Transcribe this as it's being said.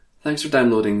Thanks for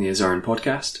downloading the Azarin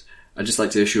podcast. I'd just like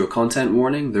to issue a content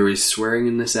warning. There is swearing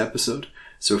in this episode,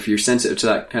 so if you're sensitive to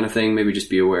that kind of thing, maybe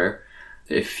just be aware.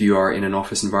 If you are in an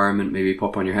office environment, maybe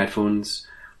pop on your headphones.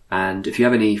 And if you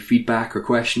have any feedback or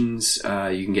questions,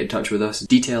 you can get in touch with us.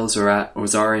 Details are at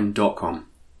ozarin.com.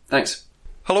 Thanks.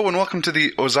 Hello and welcome to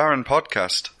the Ozarin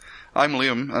podcast. I'm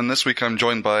Liam, and this week I'm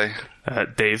joined by...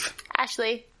 Dave.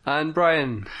 Ashley. And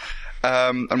Brian.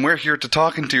 And we're here to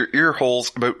talk into your ear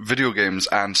holes about video games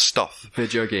and stuff.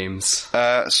 Video games.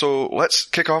 So let's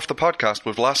kick off the podcast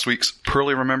with last week's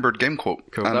poorly remembered game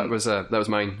quote. Cool, that was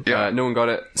mine. Yeah. No one got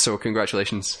it, so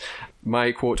congratulations.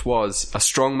 My quote was, "A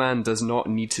strong man does not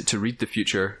need to read the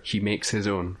future, he makes his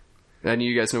own." Any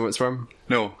of you guys know what it's from?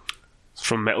 No. It's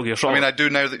from Metal Gear Solid. I mean, I do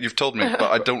now that you've told me, but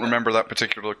I don't remember that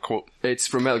particular quote. It's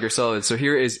from Metal Gear Solid, so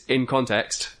here it is in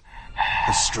context.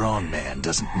 A strong man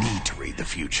doesn't need to read the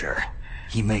future.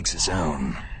 He makes his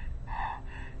own.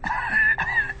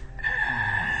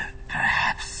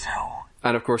 Perhaps so.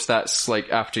 And of course that's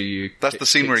like after you... That's the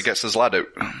scene where he gets his lad out.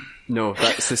 No,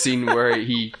 that's the scene where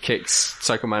he kicks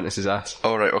Psycho Mantis' ass.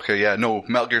 Oh, right, okay, yeah. No,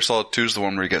 Metal Gear Solid 2 is the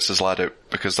one where he gets his lad out,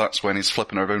 because that's when he's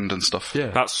flipping around and stuff. Yeah.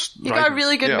 That's You got a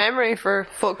really good memory for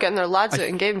folk getting their lads out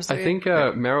in games. I think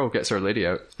Meryl gets her lady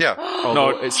out. Yeah.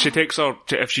 No, she takes her...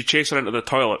 If she chases her into the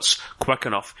toilets quick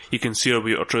enough, you can see her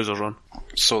with her trousers on.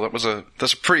 So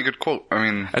that's a pretty good quote. I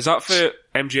mean... Is that for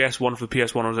MGS1 for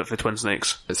PS1 or is it for Twin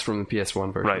Snakes? It's from the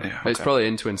PS1 version. Right. Yeah, It's probably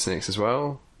in Twin Snakes as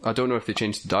well. I don't know if they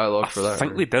changed the dialogue for that. I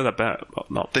think they did a bit,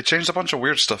 but not. They changed a bunch of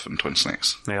weird stuff in Twin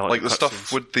Snakes. Yeah, like the stuff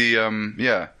cutscenes. with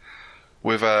the,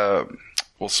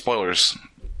 with, spoilers.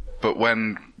 But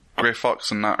when Grey Fox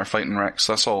and that are fighting Rex,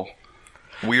 that's all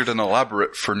weird and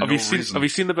elaborate for no reason. Have you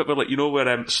seen the bit where, like, you know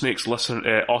where Snake's listen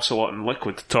to Ocelot and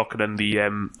Liquid talking in the,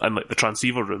 in, like, the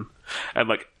transceiver room? And,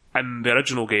 like, in the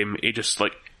original game, he just,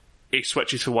 like, he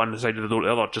switches from one side of the door to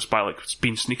the other just by, like,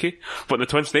 being sneaky. But in the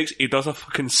Twin Snakes, he does a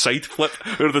fucking side flip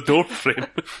out of the door frame.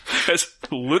 It's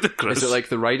ludicrous. Is it like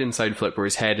the Raiden side flip where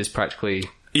his head is practically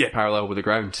parallel with the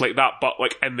ground? Like that, but,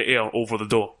 like, in the air over the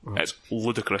door. It's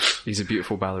ludicrous. He's a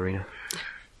beautiful ballerina.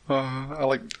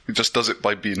 He just does it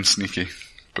by being sneaky.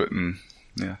 But,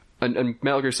 yeah. And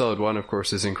Metal Gear Solid 1, of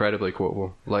course, is incredibly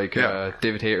quotable. Like,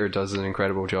 David Hayter does an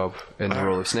incredible job in the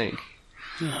role of Snake.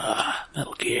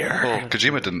 Metal Gear. Oh,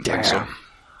 Kojima didn't think so.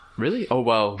 Really? Oh,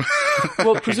 well.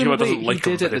 Well, presumably he like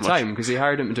him did at the very much. time, because they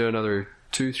hired him to do another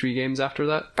 2-3 games after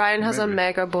that. Brian has a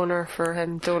mega boner for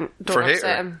him. Don't For upset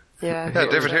Hayter? him. Yeah, Yeah,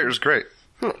 David Hayter's great.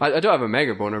 I don't have a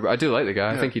mega boner, but I do like the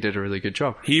guy. I think he did a really good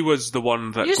job. He was the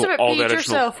one that You used got to all the repeat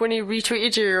original... yourself when he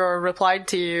retweeted you or replied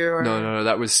to you. Or... No,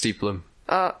 that was Steve Bloom.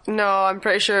 No, I'm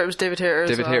pretty sure it was David Hayter.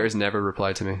 David Hayter's never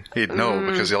replied to me. He'd know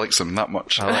because he likes him that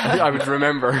much. I would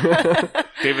remember.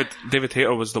 David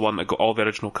Hayter was the one that got all the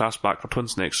original cast back for Twin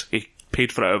Snakes. He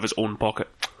paid for it out of his own pocket.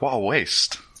 What a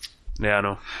waste. Yeah, I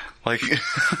know. Like...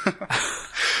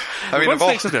 I mean, Twin of all...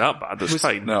 Snakes isn't that bad, it's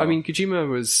fine. No. I mean, Kojima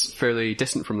was fairly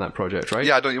distant from that project, right?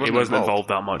 Yeah, He wasn't involved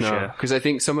that much, yeah. Because I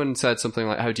think someone said something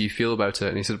like, "How do you feel about it?"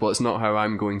 And he said, "Well, it's not how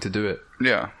I'm going to do it."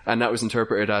 Yeah. And that was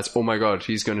interpreted as, "Oh my god,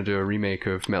 he's going to do a remake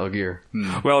of Metal Gear."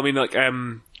 Well, I mean, like,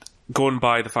 going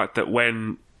by the fact that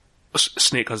when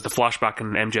Snake has the flashback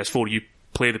in MGS4, you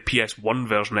play the PS1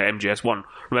 version of MGS1.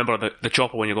 Remember the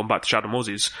chopper when you're going back to Shadow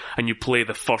Moses, and you play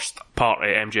the first part of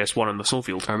MGS1 in the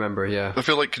snowfield. I remember, yeah. I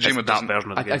feel like Kojima That doesn't...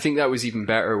 version of the game. I think that was even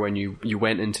better when you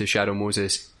went into Shadow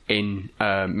Moses in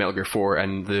Metal Gear 4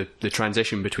 and the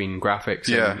transition between graphics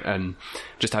and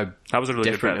just how That was a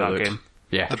really good bit different of it that looked. game.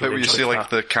 Yeah. The bit where you see, like,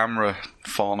 the camera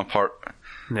falling apart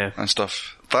Yeah. and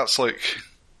stuff. That's, like...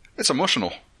 It's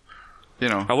emotional. You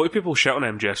know? A lot of people shit on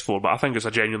MGS4, but I think it's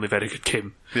a genuinely very good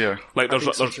game. Yeah. Like,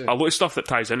 there's so too. a lot of stuff that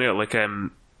ties into it, like,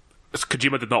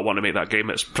 Kojima did not want to make that game.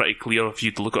 It's pretty clear if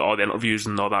you look at all the interviews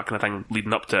and all that kind of thing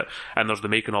leading up to it. And there's the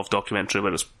making of documentary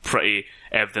where it's pretty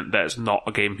evident that it's not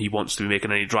a game he wants to be making,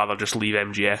 and he'd rather just leave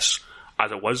MGS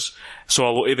as it was. So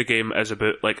a lot of the game is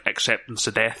about, like, acceptance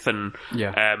of death and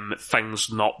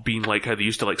things not being like how they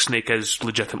used to. Like, Snake is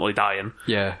legitimately dying.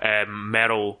 Yeah.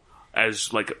 Meryl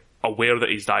is, like, aware that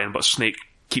he's dying, but Snake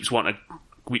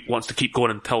wants to keep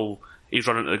going until he's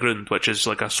running to the ground, which is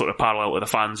like a sort of parallel to the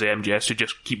fans of MGS who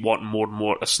just keep wanting more and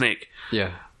more of Snake.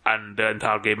 Yeah. And the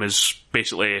entire game is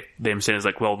basically them saying, is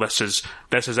like, well, this is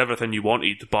everything you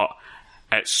wanted, but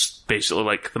it's basically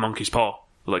like the monkey's paw.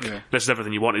 Like, this is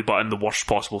everything you wanted, but in the worst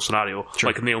possible scenario.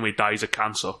 Sure. Like, Naomi dies of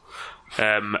cancer.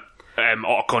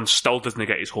 Otacon still doesn't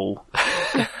get his hole.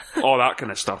 All that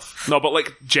kind of stuff. No, but,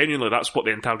 like, genuinely, that's what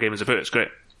the entire game is about. It's great.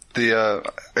 I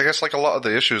guess, like, a lot of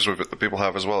the issues with it that people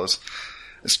have as well is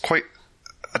it's quite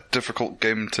a difficult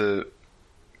game to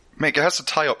Mate, it has to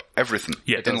tie up everything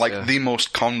Yeah, it in does, like the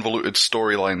most convoluted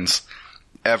storylines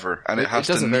ever, and it has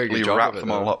does to a very neatly good job wrap of it,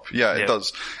 them all though. up. Yeah, Yeah. it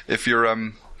does. If you're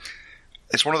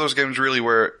it's one of those games really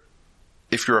where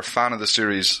if you're a fan of the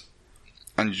series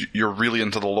and you're really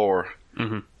into the lore,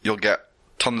 you'll get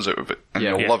tons out of it and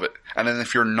Yeah. you'll Yeah. love it. And then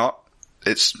if you're not,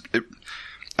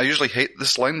 I usually hate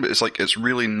this line, but it's like it's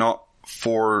really not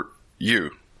for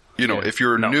you. You know, if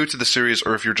you're new to the series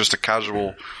or if you're just a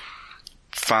casual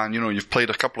fan, you know, you've played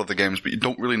a couple of the games, but you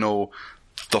don't really know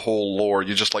the whole lore,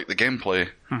 you just like the gameplay.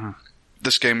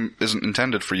 This game isn't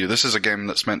intended for you. This is a game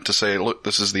that's meant to say, look,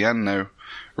 this is the end now,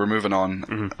 we're moving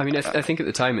on. I mean, I think at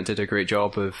the time it did a great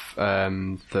job of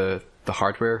the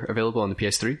hardware available on the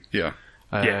PS3. Yeah.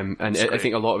 And I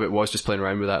think a lot of it was just playing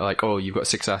around with that, like, oh, you've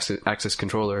got a 6-axis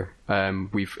controller.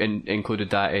 We've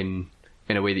included that in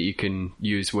a way that you can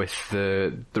use with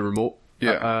the remote.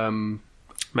 Yeah.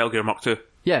 Metal Gear Mark 2.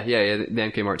 Yeah, the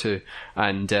MK Mark II.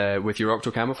 And with your octo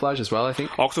camouflage as well, I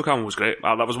think. Octocam was great.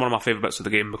 That was one of my favourite bits of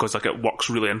the game because like it works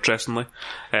really interestingly.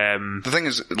 The thing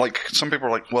is, like, some people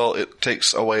are like, well, it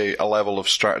takes away a level of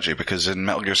strategy because in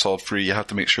Metal Gear Solid 3 you have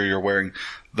to make sure you're wearing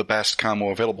the best camo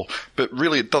available. But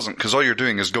really it doesn't, because all you're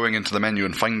doing is going into the menu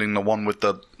and finding the one with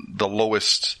the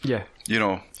lowest, you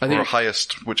know, or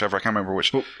highest, whichever, I can't remember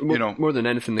which, you know. More than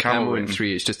anything, the camo camo in rating.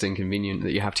 3, it's just inconvenient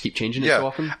that you have to keep changing it so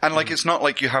often. And like, it's not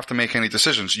like you have to make any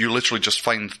decisions. You literally just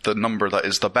find the number that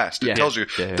is the best. It tells you,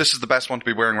 this is the best one to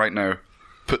be wearing right now.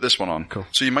 Put this one on. Cool.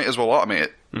 So you might as well automate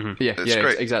it. It's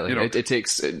great. Exactly. You know? It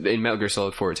takes, in Metal Gear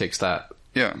Solid 4, it takes that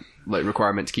like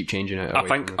requirement to keep changing it. I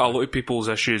think a lot of people's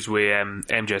issues with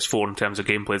MGS4 in terms of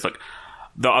gameplay is like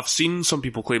that. I've seen some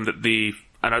people claim that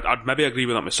and I'd maybe agree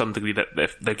with that to some degree, that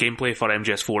the gameplay for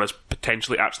MGS4 is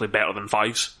potentially actually better than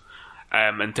 5's.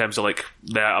 In terms of like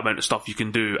the amount of stuff you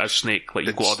can do as Snake, like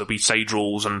you've got all the wee side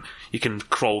rolls and you can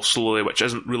crawl slowly, which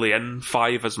isn't really in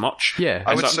 5 as much. Yeah,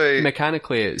 I would say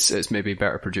mechanically it's maybe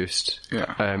better produced.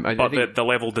 Yeah, I but think the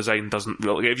level design doesn't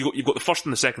really. If you've got the first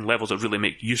and the second levels that really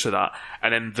make use of that,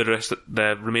 and then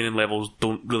the remaining levels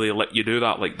don't really let you do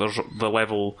that. Like there's the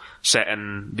level set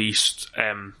in the East,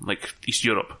 like East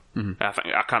Europe.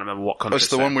 I can't remember what country. It's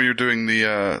the one where you're doing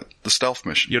the stealth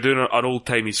mission. You're doing an old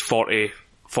timey's 40s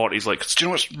like. Do you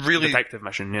know what's really detective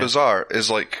mission? Yeah. bizarre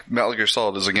is like Metal Gear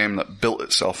Solid is a game that built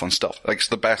itself on stealth. Like it's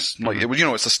the best. Like you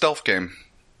know, it's a stealth game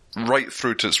right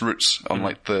through to its roots on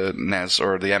like the NES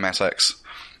or the MSX.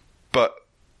 But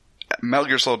Metal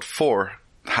Gear Solid 4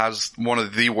 has one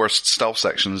of the worst stealth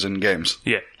sections in games.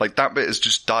 Yeah. Like that bit is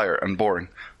just dire and boring.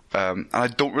 And I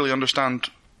don't really understand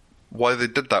why they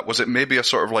did that. Was it maybe a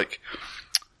sort of like,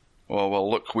 well,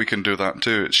 look, we can do that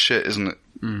too. It's shit, isn't it?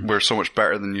 We're so much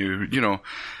better than you, you know.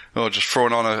 Just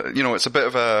throwing on it's a bit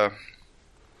of a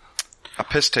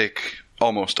piss take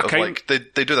almost of like they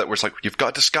do that where it's like you've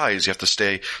got disguise, you have to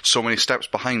stay so many steps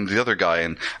behind the other guy,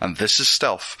 and this is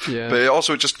stealth. Yeah. But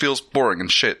it just feels boring and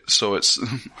shit. So it's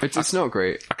not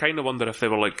great. I kind of wonder if they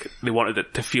were like they wanted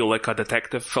it to feel like a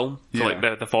detective film for like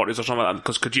the 40s or something like that,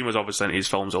 because Kojima's obviously into his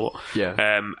films a lot. Yeah.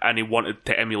 And he wanted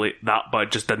to emulate that, but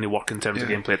it just didn't work in terms of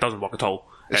gameplay. It doesn't work at all.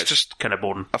 It's just kind of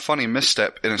boring. A funny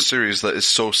misstep in a series that is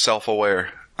so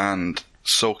self-aware and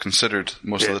so considered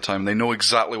most of the time. They know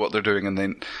exactly what they're doing, and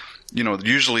they, you know,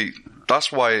 usually that's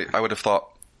why I would have thought,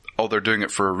 oh, they're doing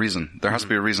it for a reason. There has to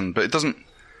be a reason, but it doesn't.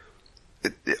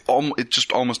 It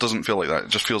just almost doesn't feel like that. It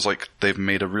just feels like they've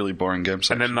made a really boring game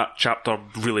section. And then that chapter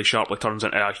really sharply turns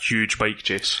into a huge bike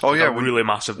chase. Oh yeah, a really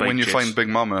massive bike chase. When you find Big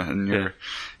Mama and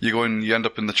you go and you end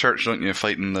up in the church, don't you,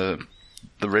 fighting the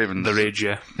Ravens. The Rage,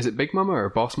 yeah. Is it Big Mama or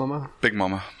Boss Mama? Big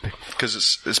Mama. Because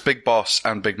it's Big Boss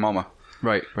and Big Mama.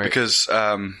 Right. Because,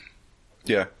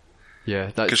 yeah,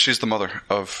 because she's the mother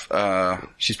of,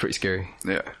 she's pretty scary.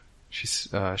 Yeah. She's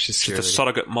She's the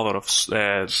surrogate mother of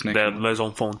the Les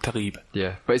Enfants Terribles.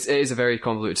 Yeah, but it is a very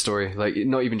convoluted story. Like,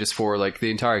 not even just for like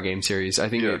the entire game series. I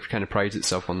think it kind of prides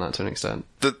itself on that to an extent.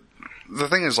 The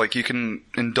thing is, like, you can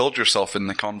indulge yourself in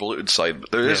the convoluted side,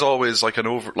 but there is always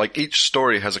like each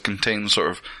story has a contained sort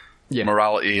of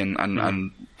morality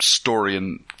and story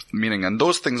and meaning, and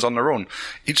those things on their own,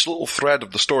 each little thread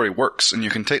of the story works, and you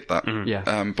can take that.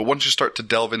 But once you start to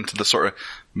delve into the sort of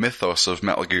mythos of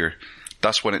Metal Gear,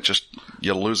 that's when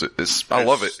you lose it. I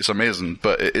love it. It's amazing,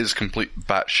 but it is complete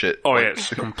batshit. Oh yeah, it's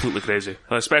completely crazy.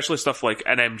 Especially stuff like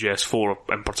in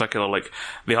MGS4 in particular, like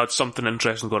they had something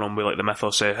interesting going on with like the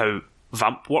mythos of how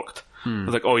Vamp worked.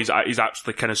 It's like, oh, he's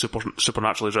actually kind of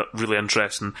supernaturally really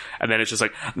interesting, and then it's just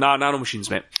like, nah, nanomachines,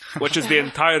 mate. Which is the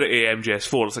entirety of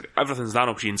MGS4. It's like everything's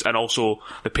nanomachines, and also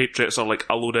the Patriots are like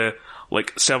a load of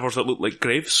like servers that look like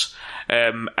graves.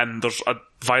 And there's a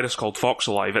virus called Fox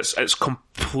Alive. It's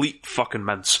complete fucking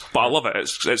mince, but I love it.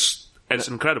 It's It's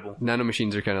incredible.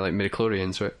 Nanomachines are kind of like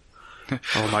midichlorians, right?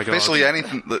 Oh my god. Basically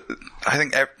anything I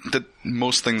think that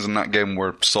most things in that game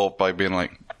were solved by being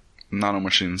like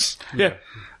nanomachines. Yeah.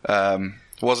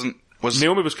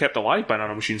 Naomi was kept alive by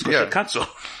nanomachines because she had cancer.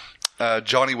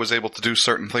 Johnny was able to do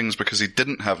certain things because he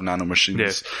didn't have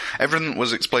nanomachines. Yeah. Everything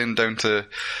was explained down to...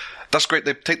 That's great,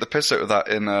 they take the piss out of that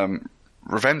in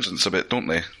Revengeance a bit, don't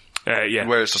they? Yeah.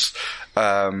 Where it's just...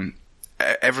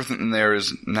 everything in there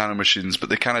is nanomachines, but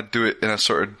they kind of do it in a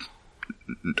sort of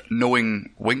knowing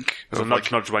wink. So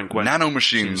nudge, wink, wink.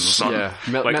 Nanomachines. Yeah.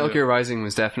 Metal Gear Rising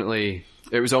was definitely...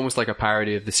 It was almost like a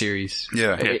parody of the series.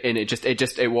 Yeah. And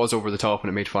it was over the top and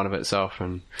it made fun of itself.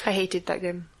 And I hated that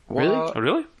game. Really? Oh,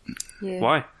 really? Yeah.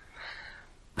 Why?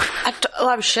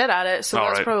 I was shit at it, so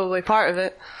that's probably part of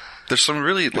it. There's some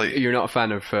really, like... You're not a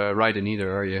fan of Raiden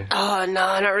either, are you? Oh,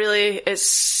 no, not really.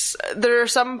 There are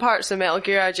some parts of Metal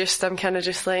Gear I'm kind of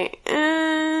just like,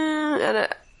 and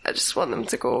I just want them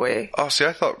to go away. Oh, see,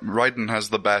 I thought Raiden has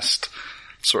the best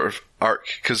sort of arc,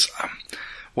 because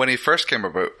when he first came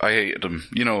about, I hated him.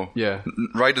 You know,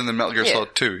 Raiden in Metal Gear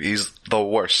Solid 2, he's the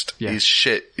worst. Yeah. He's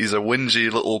shit. He's a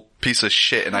whingy little piece of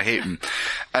shit, and I hate him.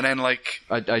 And then, like,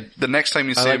 the next time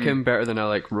you see him... I like him better than I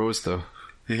like Rose, though.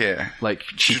 Yeah. Like,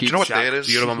 do you know what day it is?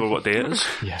 Do you remember what day it is?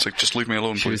 Yeah. It's like, just leave me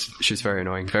alone, please. She's very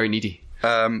annoying. Very needy.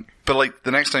 But, like,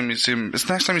 the next time you see him... It's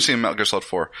the next time you see him in Metal Gear Solid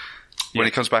 4. When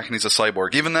he comes back and he's a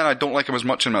cyborg. Even then, I don't like him as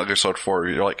much in Metal Gear Solid 4.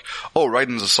 You're like, oh,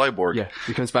 Raiden's a cyborg. Yeah,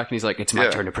 he comes back and he's like, it's my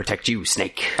turn to protect you,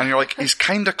 Snake. And you're like, he's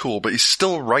kinda cool, but he's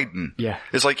still Raiden. Yeah.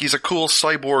 It's like, he's a cool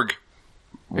cyborg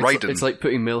Raiden. It's like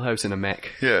putting Milhouse in a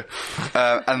mech. Yeah.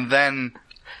 And then,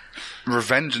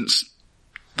 Revengeance,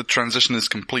 the transition is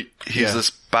complete. He's this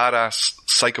badass,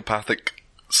 psychopathic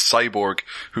cyborg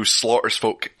who slaughters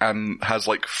folk and has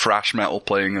like thrash metal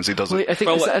playing as he does it. I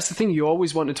think that's the thing. You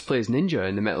always wanted to play as Ninja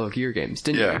in the Metal Gear games,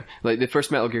 didn't you? Like the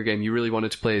first Metal Gear game, you really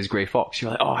wanted to play as Grey Fox.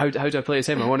 You're like, oh, how do I play as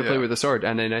him? I want to play with a sword.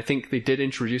 And then I think they did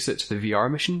introduce it to the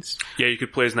VR missions. Yeah, you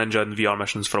could play as Ninja in the VR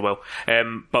missions for a while.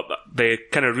 But they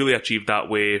kind of really achieved that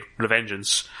way,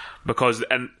 Revengeance.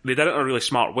 And they did it in a really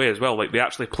smart way as well. Like, they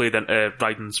actually played into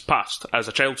Raiden's past as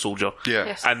a child soldier. Yeah.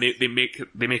 Yes. And they make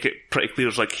it pretty clear,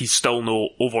 it's like, he's still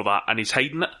over that, and he's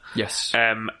hiding it. Yes.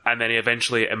 And then he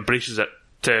eventually embraces it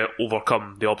to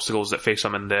overcome the obstacles that face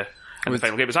him in the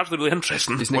final game. It's actually really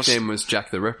interesting. His nickname was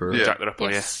Jack the Ripper. Yeah. Jack the Ripper,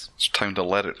 yes. It's time to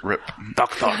let it rip.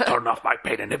 Doctor, turn off my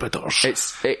pain inhibitors.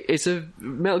 It's a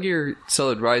Metal Gear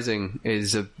Solid Rising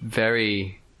is a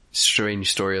very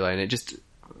strange storyline.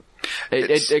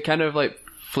 It kind of like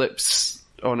flips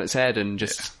on its head and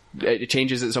just it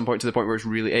changes at some point to the point where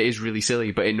it is really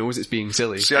silly, but it knows it's being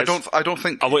silly. See, I don't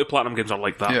think a lot of Platinum games are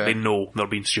like that. Yeah. They know they're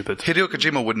being stupid. Hideo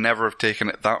Kojima would never have taken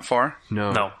it that far.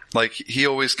 No. Like, he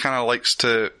always kind of likes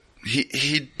to...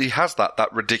 He has that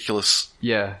ridiculous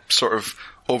sort of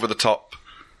over the top.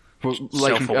 Well,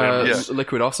 like self-awareness.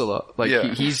 Liquid Ocelot,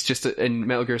 like he's just in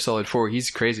Metal Gear Solid 4. He's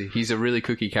crazy. He's a really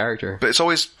kooky character, but it's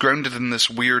always grounded in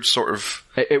this weird sort of.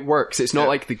 It works. It's not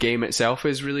like the game itself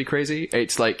is really crazy.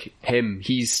 It's like him.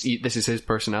 This is his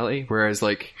personality. Whereas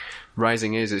like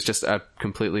Rising it's just a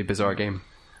completely bizarre game.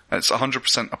 It's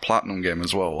 100% a Platinum game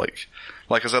as well. Like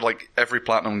I said, like every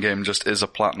Platinum game just is a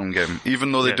Platinum game.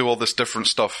 Even though they do all this different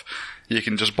stuff, you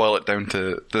can just boil it down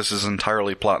to this is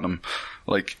entirely Platinum.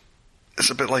 Like. It's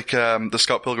a bit like the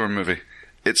Scott Pilgrim movie.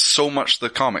 It's so much the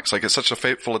comics. Like, it's such a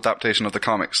faithful adaptation of the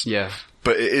comics. Yeah.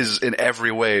 But it is, in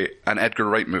every way, an Edgar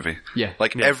Wright movie. Yeah.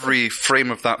 Like, every frame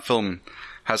of that film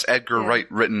has Edgar Wright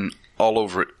written all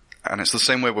over it. And it's the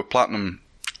same way with Platinum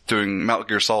doing Metal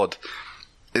Gear Solid.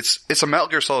 It's a Metal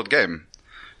Gear Solid game,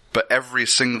 but every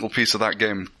single piece of that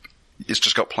game, it's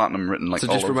just got Platinum written like all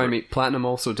over it. So just remind me, Platinum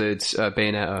also did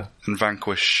Bayonetta and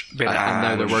Vanquish, and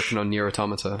now they're working on Nier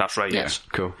Automata. That's right. Yes,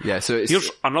 cool. Yeah. So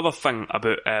here's another thing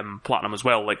about Platinum as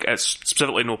well. Like, it's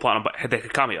specifically no Platinum, but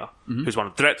Hideki Kamiya, who's one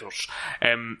of the directors.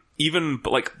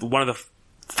 Like one of the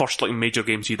first like major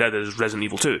games he did is Resident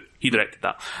Evil 2. He directed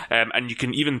that, and you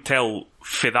can even tell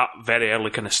for that very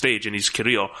early kind of stage in his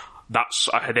career. That's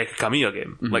a Hideki Kamiya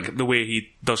game. Like the way he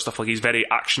does stuff. Like, he's very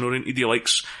action oriented.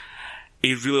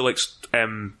 He really likes sort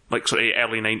of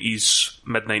early 90s,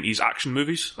 mid 90s action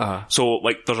movies. Uh-huh. So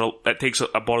like it takes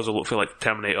a borrows a lot for like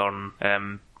Terminator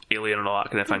and Alien and all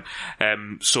that kind of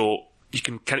thing. So you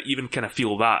can even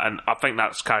feel that, and I think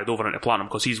that's carried over into Platinum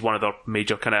because he's one of their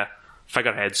major kind of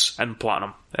figureheads in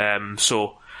Platinum.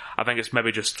 So I think it's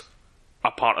maybe just a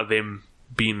part of them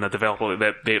being a developer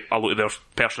that a lot of their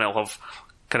personnel have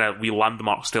kind of wee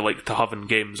landmarks they like to have in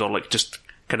games, or like just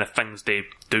kind of things they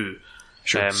do.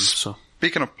 Sure.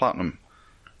 Speaking of Platinum,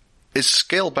 is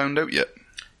Scalebound out yet?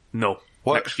 No.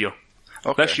 What? Next year.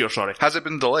 Okay. This year, sorry. Has it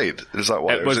been delayed? Is that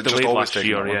why? It was or is it delayed just always last taking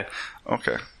year, that one?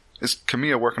 Okay. Is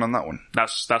Kamiya working on that one?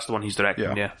 That's the one he's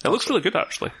directing, Yeah. It looks really good,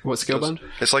 actually. What's Scalebound?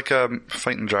 It's like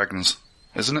fighting dragons,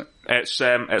 isn't it? It's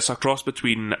a cross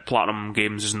between Platinum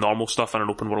Games' normal stuff and an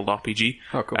open world RPG.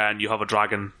 Oh, cool. And you have a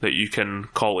dragon that you can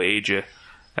call to aid you,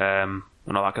 and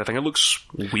all that kind of thing. It looks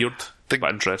weird, but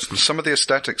interesting. Some of the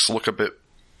aesthetics look a bit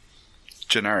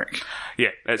generic. Yeah,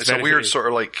 It's a weird sort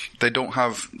of like, they don't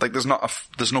have, like there's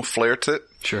no flair to it.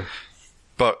 Sure.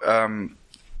 But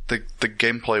the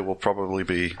gameplay will probably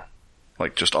be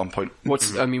like just on point.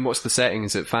 What's the setting?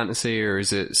 Is it fantasy or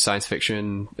is it science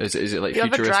fiction? Is it like You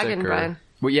have a futuristic? dragon, or... Brian.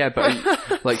 Well, yeah,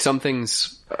 but like some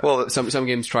things. Well, some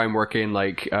games try and work in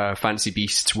like fantasy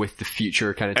beasts with the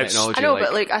future kind of technology. I know,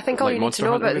 but like I think all you need Monster to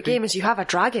know Hunter, about the maybe? game is you have a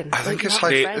dragon. I think you it's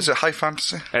have a high. friend. Is it high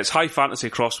fantasy? It's high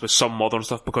fantasy crossed with some modern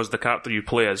stuff because the character you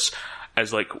play is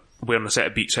like wearing a set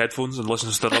of Beats headphones and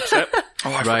listens to dubstep.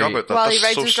 Oh, I Right. forgot about that. While he That's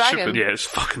rides so his dragon. stupid. Yeah, it's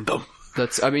fucking dumb.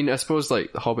 That's. I suppose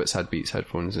like the Hobbits had Beats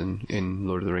headphones in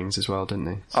Lord of the Rings as well, didn't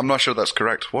they? I'm not sure that's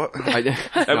correct. What?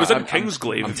 It was in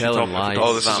Kingsglaive. I'm if you're telling talking lies.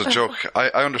 Oh, this is a joke. I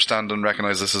understand and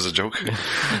recognise this as a joke.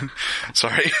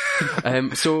 Sorry.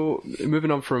 So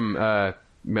moving on from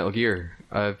Metal Gear,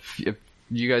 have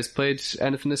you guys played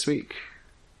anything this week?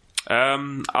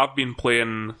 I've been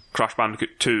playing Crash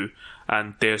Bandicoot 2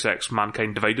 and Deus Ex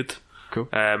Mankind Divided. Cool.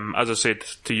 As I said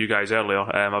to you guys earlier,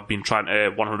 I've been trying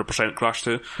to 100% Crash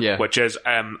 2, which is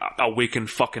a waking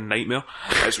fucking nightmare.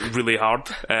 It's really hard.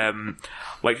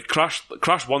 Like Crash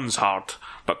 1's hard,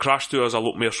 but Crash 2 has a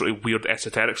lot more sort of weird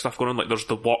esoteric stuff going on. Like there's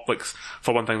the warp, like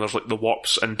for one thing, there's like the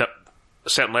warps and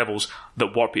certain levels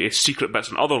that warp you to secret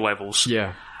bits in other levels.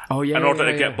 Yeah. Oh yeah. In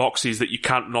order to get boxes that you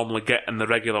can't normally get in the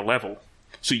regular level.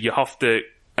 So you have to,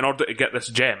 in order to get this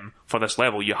gem for this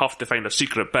level, you have to find a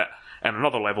secret bit in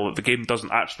another level that the game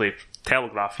doesn't actually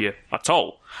telegraph you at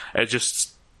all. It's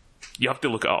just, you have to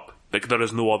look it up. Like, there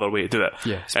is no other way to do it.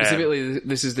 Yeah. Specifically,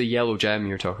 this is the yellow gem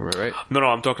you're talking about, right? No,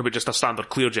 I'm talking about just a standard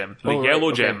clear gem. The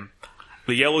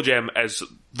yellow gem is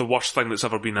the worst thing that's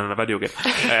ever been in a video game.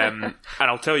 And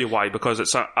I'll tell you why, because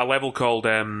it's a level called,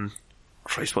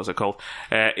 Christ, what's it called?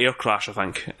 Air Crash, I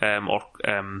think, or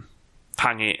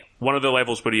Hang 8. One of the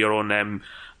levels where you're on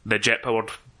the jet-powered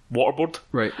waterboard.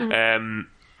 Right.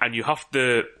 And you have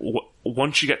to,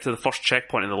 once you get to the first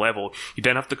checkpoint in the level, you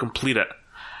then have to complete it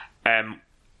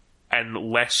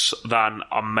in less than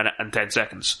a minute and 10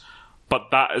 seconds. But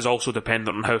that is also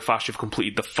dependent on how fast you've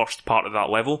completed the first part of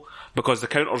that level, because the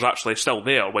counter's actually still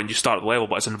there when you start the level,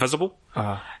 but it's invisible.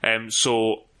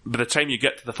 So by the time you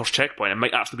get to the first checkpoint, it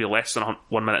might actually be less than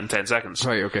 1 minute and 10 seconds.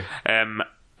 Right, okay. And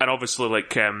obviously,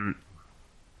 like,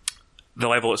 the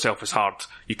level itself is hard.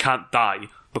 You can't die,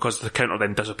 because the counter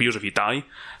then disappears if you die,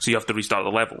 so you have to restart the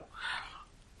level.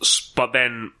 But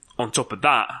then, on top of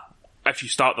that, if you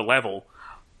start the level,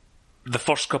 the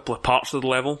first couple of parts of the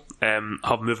level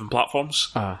have moving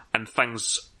platforms and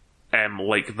things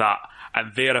like that,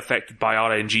 and they're affected by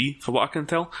RNG, for what I can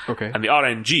tell. Okay. And the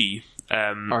RNG...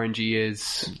 RNG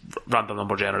is... Random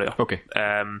number generator. Okay.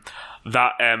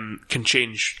 That can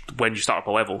change when you start up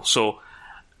a level. So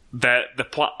there's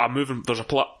a moving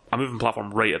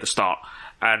platform right at the start,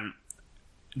 and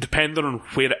depending on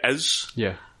where it is,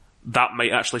 that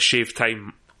might actually shave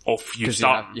time off you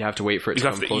start. You have to wait for it to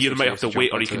come closer. You might have to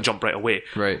wait, or you can jump right away.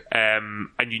 Right. And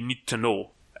you need to know.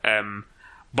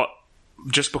 But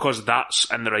just because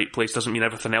that's in the right place doesn't mean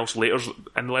everything else later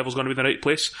in the level's going to be in the right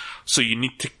place. So you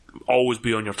need to always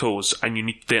be on your toes, and you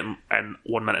need to do it in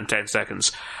 1 minute and 10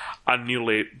 seconds. I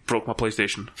nearly broke my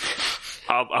PlayStation.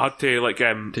 I had to, like...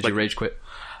 Did you rage quit?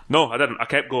 No, I didn't. I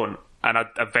kept going, and I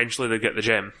eventually did get the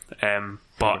gem.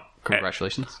 But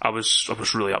congratulations. I was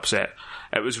really upset.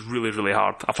 It was really, really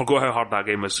hard. I forgot how hard that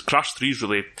game was. Crash 3 is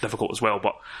really difficult as well,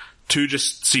 but 2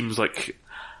 just seems like...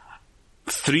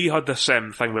 3 had this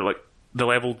thing where, like, the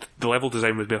level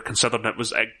design was more considered, and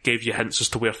it gave you hints as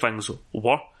to where things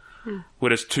were.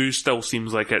 Whereas 2 still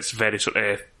seems like it's very sort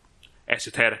of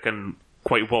esoteric and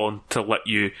quite willing to let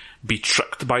you be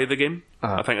tricked by the game.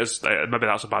 I think maybe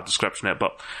that's a bad description of it,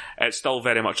 but it's still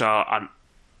very much an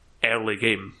early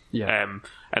game in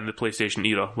the PlayStation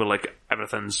era, where like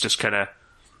everything's just kind of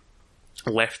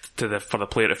left for the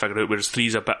player to figure out. Whereas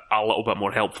 3's a little bit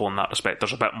more helpful in that respect.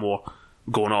 There's a bit more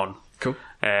going on. Cool.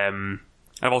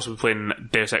 I've also been playing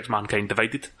Deus Ex Mankind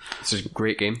Divided. This is a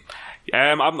great game.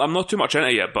 I'm not too much into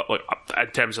it yet, but like in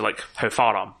terms of like how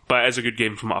far I'm, but it is a good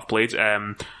game from what I've played.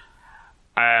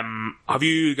 Have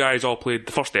you guys all played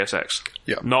the first Deus Ex?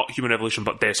 Yeah. Not Human Evolution,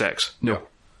 but Deus Ex. No.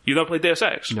 You've never played Deus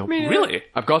Ex? No. Really?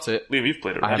 I've got it. Liam, you've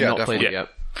played it, I right? have not played it yet.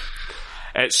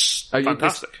 It's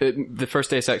fantastic. The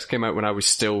first Deus Ex came out when I was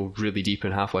still really deep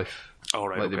in Half-Life. Oh,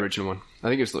 right, the original one. I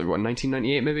think it was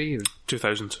 1998 maybe?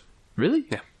 2000. Really?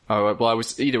 Yeah. Oh, well, I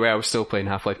was still playing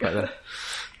Half-Life back then.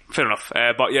 Fair enough.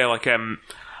 But yeah,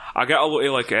 I get a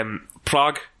lot of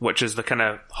Prague, which is the kind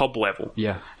of hub level.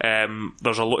 Yeah.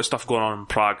 There's a lot of stuff going on in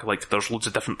Prague. There's loads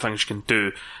of different things you can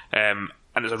do. And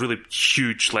it's a really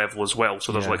huge level as well.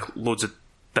 So there's loads of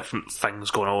different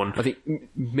things going on. I think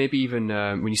maybe even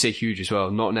when you say huge as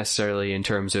well, not necessarily in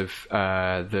terms of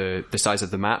the size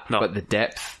of the map, but the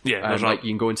depth. Yeah, you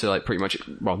can go into pretty much,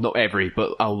 well, not every,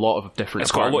 but a lot of different.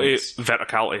 It's got a lot of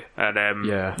verticality, and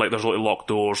there's a lot of locked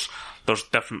doors. There's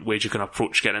different ways you can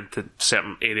approach getting into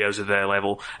certain areas of the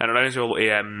level, and it reminds me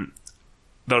of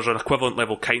there's an equivalent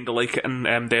level kind of like it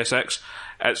in Deus Ex.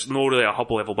 It's not really a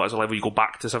hub level, but it's a level you go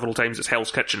back to several times. It's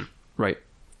Hell's Kitchen, right?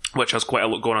 Which has quite a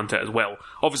lot going on to it as well.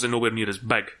 Obviously nowhere near as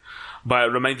big, but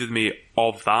it reminded me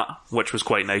of that, which was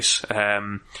quite nice.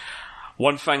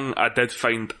 One thing I did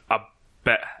find a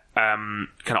bit kind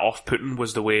of off-putting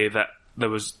was the way that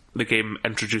the game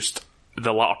introduced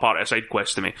the latter part of a side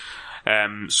quest to me.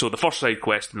 So the first side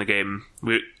quest in the game,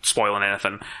 without spoiling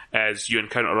anything, is you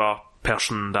encounter a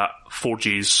person that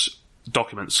forges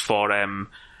documents for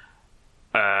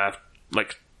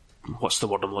what's the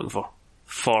word I'm looking for?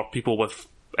 For people with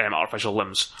artificial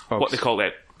limbs. Ogs. What they call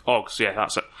it? Ogs, yeah,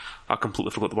 that's it. I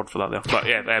completely forgot the word for that there. But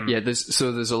yeah,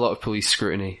 there's a lot of police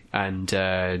scrutiny and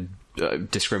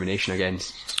discrimination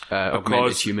against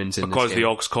augmented humans in this game. Because the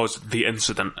Ogs caused the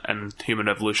incident in Human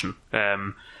Revolution.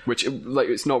 Which,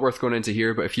 it's not worth going into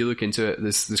here, but if you look into it,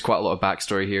 there's quite a lot of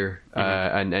backstory here,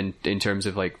 and in terms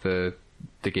of the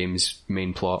game's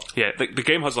main plot. Yeah, the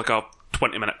game has a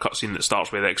 20-minute cutscene that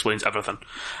starts with that explains everything.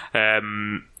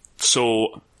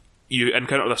 So you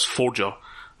encounter this forger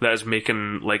that is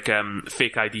making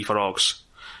fake ID for Ogs,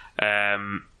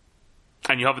 and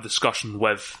you have a discussion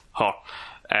with her,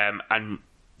 and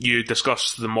you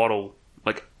discuss the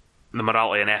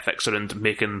morality and ethics around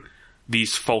making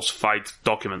these falsified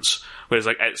documents. Whereas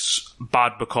it's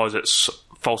bad because it's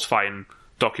falsifying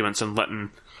documents and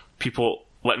letting people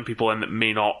in that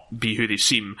may not be who they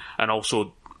seem, and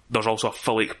also there's also a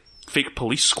fake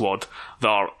police squad that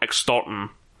are extorting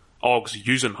Ogs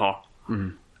using her.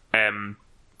 Mm-hmm.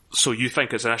 So you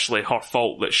think it's initially her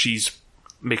fault that she's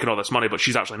making all this money, but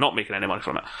she's actually not making any money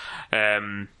from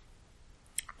it.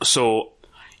 So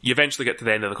you eventually get to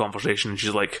the end of the conversation and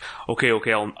she's like, okay,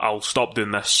 I'll stop doing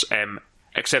this,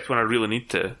 except when I really need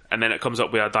to. And then it comes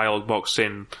up with a dialogue box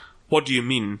saying, what do you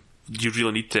mean you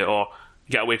really need to? Or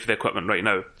get away from the equipment right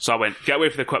now. So I went, get away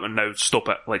from the equipment now, stop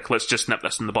it. Let's just nip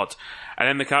this in the bud. And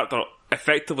then the character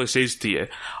effectively says to you,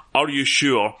 are you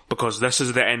sure? Because this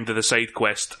is the end of the side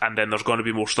quest and then there's going to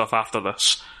be more stuff after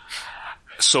this.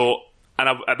 So,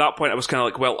 at that point I was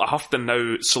kind of well, I have to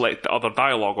now select the other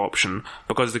dialogue option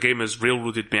because the game has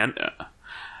railroaded me into it.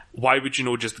 Why would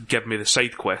you just give me the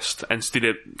side quest instead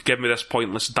of give me this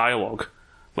pointless dialogue,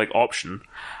 option?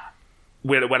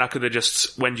 When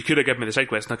you could have given me the side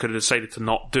quest and I could have decided to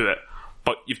not do it,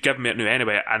 but you've given me it now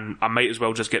anyway, and I might as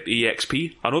well just get the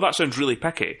EXP. I know that sounds really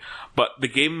picky, but the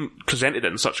game presented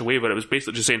it in such a way where it was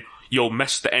basically just saying, you'll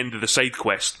miss the end of the side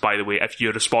quest, by the way, if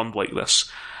you respond like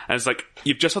this. And it's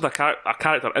you've just had a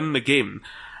character in the game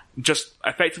just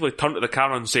effectively turn to the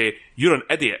camera and say, you're an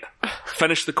idiot.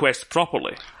 Finish the quest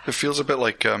properly. It feels a bit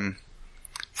like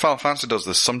Final Fantasy does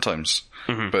this sometimes,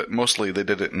 but mostly they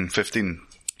did it in 15.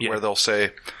 Where they'll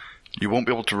say, you won't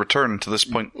be able to return to this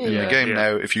point in the game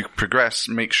now. If you progress,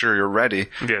 make sure you're ready.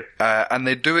 Yeah. And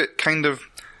they do it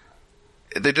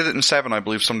they did it in 7, I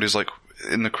believe. Somebody's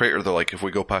in the crater, they're if we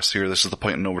go past here, this is the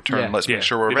point of no return. Let's make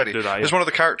sure we're ready. There's one of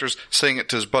the characters saying it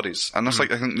to his buddies. And that's I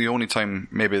think the only time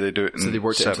maybe they do it in 7. So they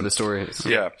worked it into the story.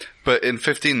 Yeah. But in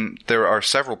 15, there are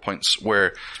several points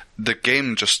where the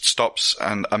game just stops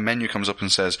and a menu comes up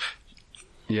and says,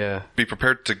 be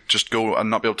prepared to just go and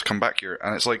not be able to come back here.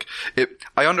 And it's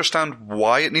I understand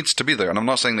why it needs to be there. And I'm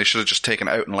not saying they should have just taken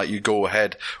it out and let you go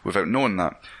ahead without knowing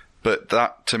that. But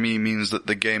that, to me, means that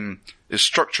the game is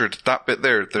structured. That bit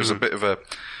there's a bit of a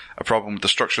problem with the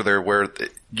structure there where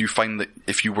you find that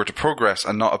if you were to progress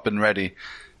and not have been ready,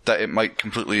 that it might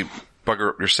completely bugger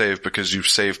up your save because you've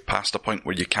saved past a point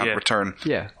where you can't return.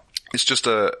 Yeah. It's just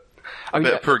a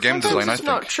bit of poor game design, I think. It's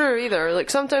not true either.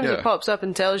 Sometimes it pops up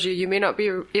and tells you may not be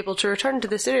able to return to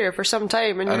this area for some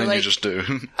time, and you're then you just do.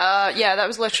 That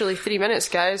was literally 3 minutes,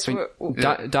 guys.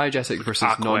 Diegetic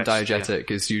versus non-diegetic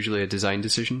is usually a design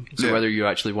decision. So whether you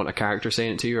actually want a character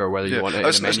saying it to you or whether you want it in a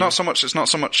menu. It's not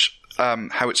so much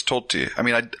how it's told to you. I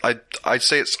mean, I'd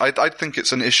say I think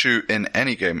it's an issue in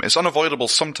any game. It's unavoidable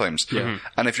sometimes,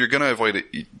 and if you're going to avoid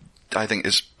it, I think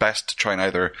it's best to try and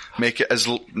either make it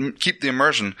keep the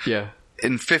immersion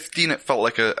in 15 it felt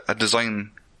like a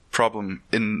design problem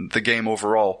in the game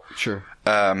overall. Sure.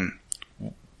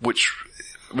 Which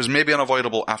was maybe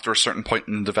unavoidable after a certain point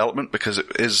in development, because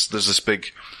there's this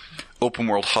big open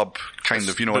world hub kind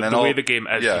of, and the way the game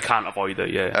is, you can't avoid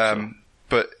it, yeah.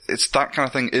 But it's that kind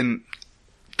of thing in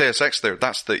Deus Ex there.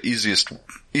 That's the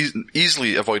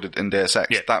easily avoided in Deus Ex.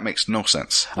 Yeah. That makes no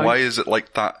sense. Why is it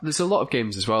like that? There's a lot of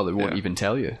games as well that won't even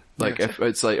tell you. Like, if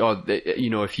it's like,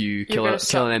 if you kill an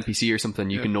NPC or something,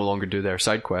 you can no longer do their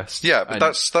side quest. Yeah, but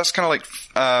that's kind of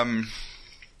like,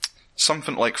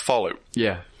 something like Fallout.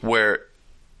 Yeah. Where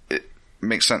it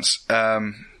makes sense.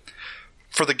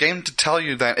 For the game to tell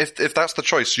you that, if that's the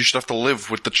choice, you should have to live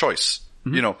with the choice.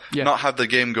 Not have the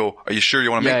game go, are you sure you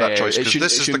want to make that choice? Because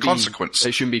this is the consequence.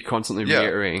 It shouldn't be constantly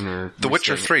reiterating or... The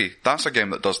Witcher 3, that's a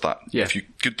game that does that. Yeah. If you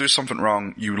could do something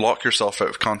wrong, you lock yourself out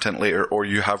of content later, or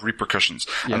you have repercussions.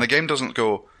 Yeah. And the game doesn't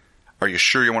go, are you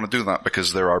sure you want to do that?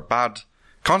 Because there are bad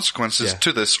consequences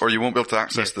to this, or you won't be able to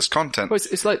access this content. Well,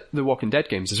 it's like the Walking Dead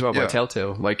games as well, by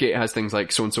Telltale. Like, it has things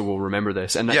like, so-and-so will remember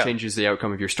this, and that changes the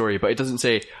outcome of your story, but it doesn't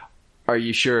say... Are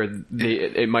you sure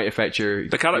it might affect your...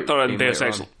 The character in Deus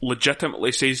Ex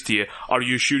legitimately says to you, are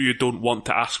you sure you don't want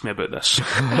to ask me about this?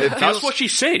 That's what she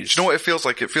says. Do you know what it feels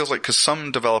like? It feels like, because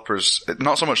some developers,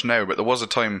 not so much now, but there was a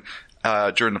time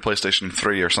during the PlayStation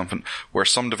 3 or something, where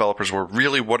some developers were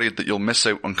really worried that you'll miss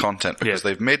out on content, because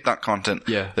they've made that content,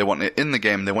 they want it in the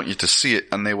game, they want you to see it,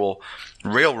 and they will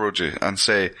railroad you and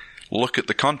say... Look at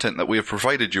the content that we have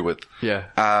provided you with. Yeah.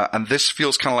 And this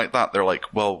feels kind of like that. They're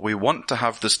like, well, we want to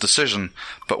have this decision,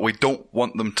 but we don't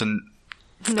want them to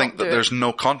think that there's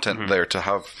no content there to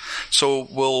have. So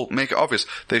we'll make it obvious.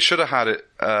 They should have had it,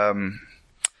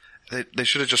 they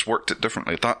should have just worked it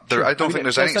differently. I don't think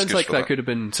there's any excuse for that. It sounds like that could have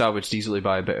been salvaged easily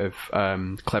by a bit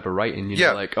of clever writing.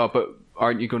 Like, but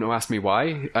aren't you going to ask me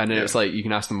why? And then it's like, you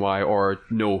can ask them why, or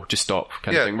no, just stop,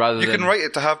 kind of thing. Rather you than can write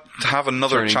it to have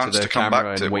another chance to come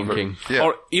back to winking.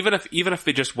 Or even if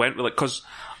they just went with it, because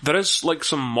there is like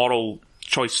some moral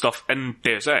choice stuff in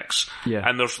Deus Ex. Yeah.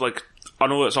 And there's like, I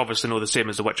know it's obviously the same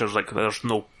as The Witcher's, like there's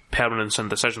no permanence in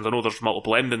decisions. I know there's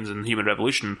multiple endings in Human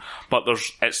Revolution, but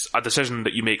it's a decision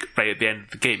that you make right at the end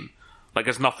of the game. Like,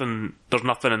 there's nothing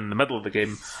in the middle of the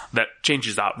game that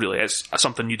changes that, really. It's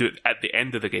something you do at the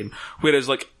end of the game. Whereas,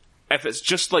 like, if it's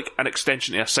just, like, an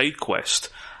extension to a side quest,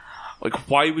 like,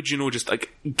 why would you just,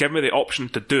 like, give me the option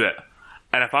to do it?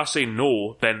 And if I say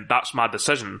no, then that's my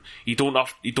decision. You don't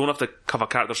have to have a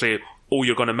character say, oh,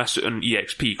 you're going to miss it on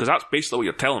EXP, because that's basically what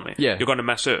you're telling me. Yeah. You're going to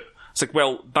miss out. It's like,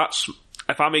 well,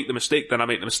 if I make the mistake, then I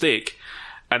make the mistake.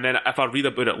 And then if I read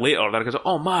about it later, then I go,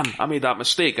 oh man, I made that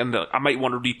mistake, and I might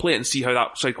want to replay it and see how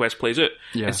that side quest plays out.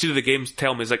 Yeah. Instead of the games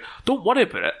tell me, it's like, don't worry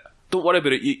about it. Don't worry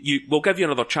about it. We'll give you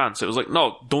another chance. It was like,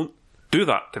 no, don't do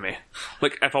that to me.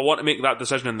 Like, if I want to make that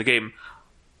decision in the game,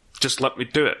 just let me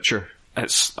do it. Sure. It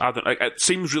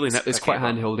seems really nitpicky. It's quite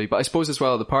handholdy, but I suppose as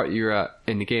well, the part you're at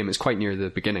in the game is quite near the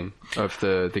beginning of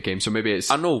the game, so maybe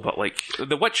it's... I know, but like,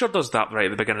 The Witcher does that right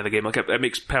at the beginning of the game. Like, it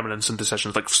makes permanence in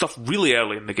decisions, like stuff really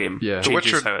early in the game. Yeah.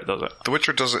 Changes how it does it. The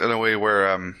Witcher does it in a way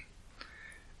where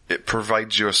it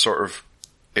provides you a sort of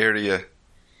area,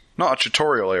 not a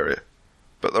tutorial area,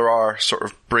 but there are sort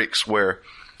of breaks where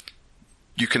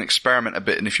you can experiment a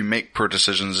bit, and if you make poor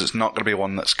decisions, it's not going to be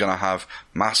one that's going to have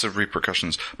massive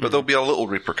repercussions, but there'll be a little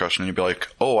repercussion, and you'll be like,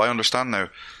 oh, I understand now.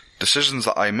 Decisions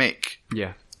that I make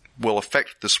will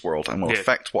affect this world, and will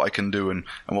affect what I can do, and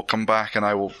will come back, and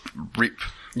I will reap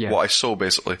what I sow,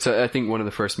 basically. So I think one of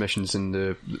the first missions in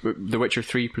the Witcher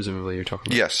 3, presumably, you're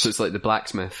talking about. Yes. So it's like the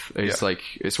blacksmith. It's like,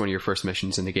 it's one of your first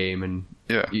missions in the game, and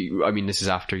this is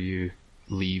after you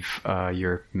leave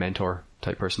your mentor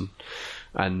type person,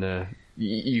 and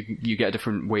you get a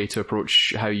different way to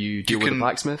approach how you deal with the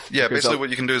blacksmith. Yeah, basically what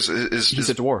you can do is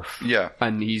he's a dwarf. Yeah.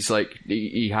 And he's like,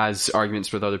 he has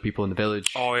arguments with other people in the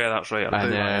village. Oh yeah, that's right.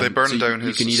 And they burn down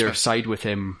his... You can either side with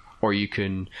him, or you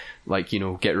can, like,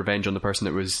 get revenge on the person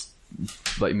that was,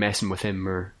 like, messing with him,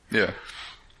 or... Yeah.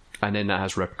 And then that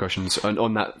has repercussions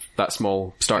on that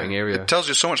small starting area. It tells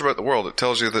you so much about the world. It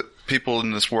tells you that people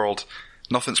in this world,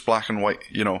 nothing's black and white,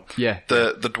 Yeah.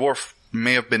 The dwarf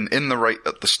may have been in the right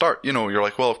at the start. You're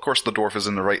like, well, of course the dwarf is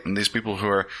in the right, and these people who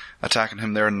are attacking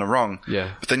him, they're in the wrong.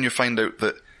 Yeah. But then you find out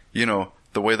that,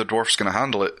 the way the dwarf's going to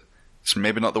handle it, it's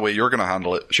maybe not the way you're going to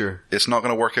handle it. Sure. It's not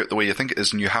going to work out the way you think it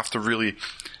is, and you have to really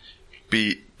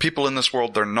be... People in this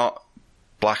world, they're not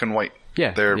black and white.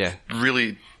 Yeah. They're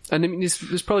really... And I mean,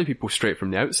 there's probably people straight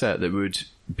from the outset that would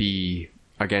be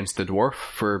against the dwarf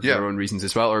for their own reasons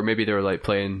as well, or maybe they were like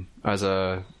playing as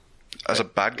a as a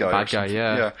bad guy. Bad guy,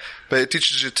 yeah. Yeah. But it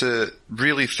teaches you to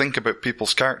really think about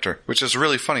people's character, which is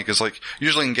really funny because, like,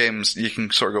 usually in games you can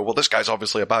sort of go, well, this guy's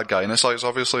obviously a bad guy and this guy's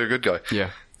obviously a good guy.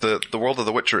 Yeah. The world of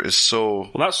The Witcher is so.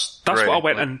 Well, that's great. what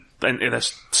I went into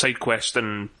this side quest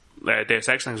and Deus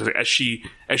Ex things. Like, is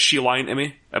she lying to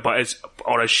me? But is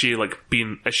she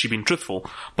being truthful?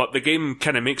 But the game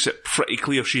kind of makes it pretty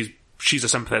clear she's a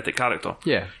sympathetic character.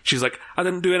 Yeah. She's like, I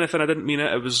didn't do anything, I didn't mean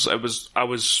it, I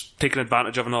was taken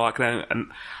advantage of and all that kind of,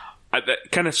 and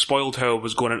it kind of spoiled how I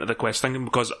was going into the quest thinking,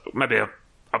 because maybe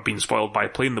I've been spoiled by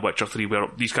playing The Witcher 3 where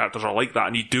these characters are like that,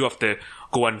 and you do have to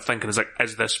go in thinking,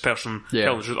 is this person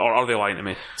telling the truth, or are they lying to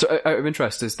me? So, out of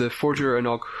interest, is the forger a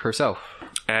Nog herself?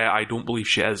 I don't believe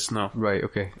she is, no. Right,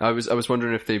 okay. I was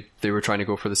wondering if they were trying to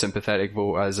go for the sympathetic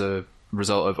vote as a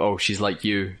result of, oh, she's like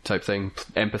you type thing,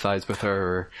 empathise with her,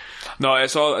 or... No,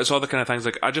 it's all the kind of things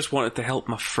like, I just wanted to help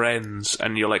my friends,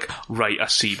 and you're like, right, I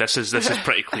see, this is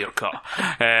pretty clear cut.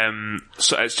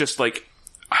 So it's just like,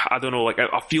 I don't know, like,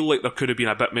 I feel like there could have been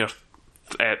a bit more,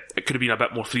 it could have been a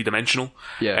bit more three-dimensional.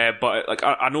 Yeah. But, like,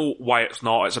 I know why it's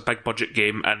not. It's a big budget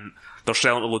game, and they're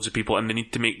selling to loads of people, and they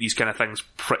need to make these kind of things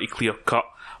pretty clear cut.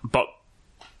 But,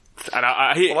 and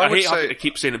I hate having to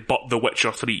keep saying it, but The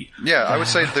Witcher 3. Yeah, I would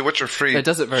say The Witcher 3 it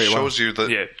does it very shows well. you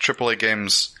that AAA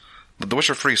games, The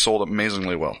Witcher 3 sold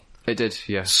amazingly well. It did,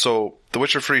 yeah. So, The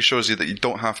Witcher 3 shows you that you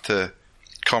don't have to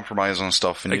compromise on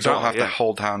stuff, and you don't have to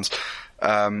hold hands.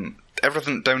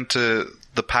 Everything down to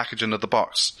the packaging of the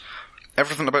box.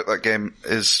 Everything about that game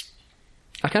is...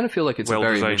 I kind of feel like it's a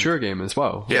very mature game as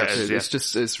well. Yeah,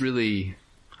 it's really...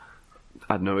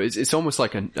 I don't know, it's almost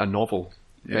like a novel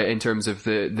in terms of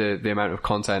the amount of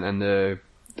content and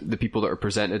the people that are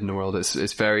presented in the world.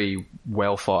 It's very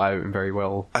well thought out and very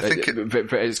well... I think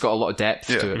it's got a lot of depth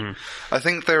to it. Mm. I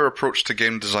think their approach to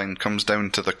game design comes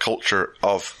down to the culture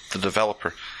of the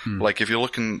developer. Like, if you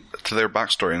look into their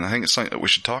backstory, and I think it's something that we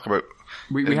should talk about.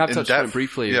 We have touched on it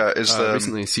briefly. Yeah, is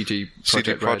recently CD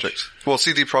Projekt. Well,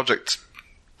 CD Projekt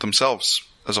themselves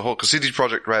as a whole, because CD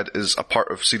Projekt Red is a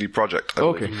part of CD Projekt.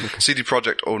 Okay. CD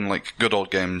Projekt own, like, Good Old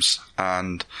Games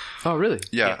and... Oh, really?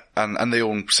 Yeah. And they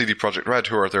own CD Projekt Red,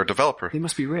 who are their developer. They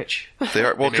must be rich. They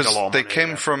are, well, because they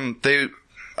came from...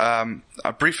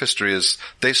 a brief history is,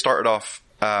 they started off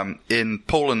in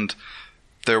Poland.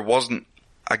 There wasn't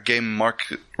a game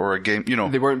market or a game, you know...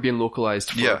 They weren't being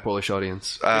localized for a Polish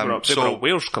audience. They were a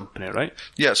Welsh company, right?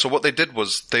 Yeah, so what they did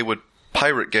was they would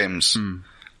pirate games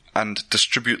and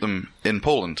distribute them in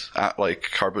Poland at, like,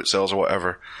 car boot sales or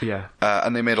whatever. Yeah.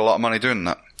 And they made a lot of money doing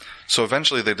that. So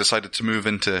eventually they decided to move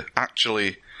into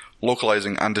actually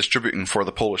localizing and distributing for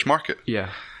the Polish market. Yeah.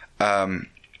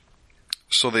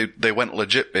 So they went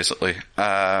legit, basically.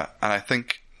 And I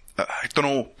think, I don't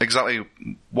know exactly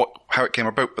how it came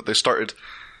about, but they started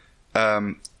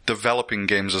developing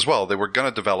games as well. They were going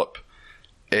to develop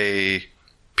a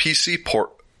PC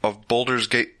port of Baldur's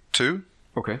Gate 2.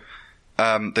 Okay.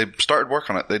 They started work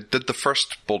on it. They did the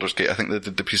first Baldur's Gate. I think they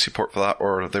did the PC port for that,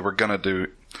 or they were going to do...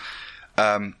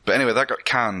 but anyway, that got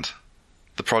canned.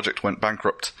 The project went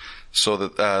bankrupt. So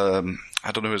that,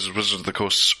 I don't know, it was Wizards of the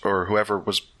Coast or whoever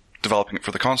was developing it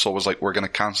for the console was like, we're going to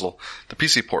cancel the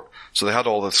PC port. So they had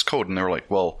all this code, and they were like,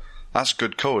 well, that's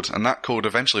good code. And that code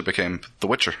eventually became The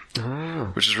Witcher,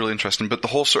 which is really interesting. But the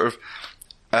whole sort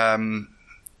of...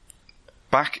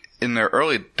 back in their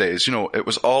early days, you know, it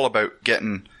was all about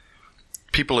getting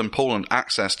people in Poland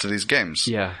access to these games.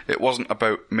 Yeah. It wasn't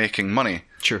about making money.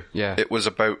 Sure, yeah. It was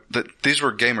about that these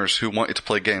were gamers who wanted to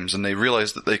play games, and they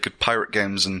realized that they could pirate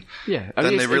games, and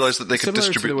then they realized that they could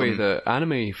distribute them. Similar to the way that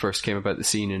anime first came about the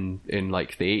scene in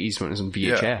like the 80s when it was on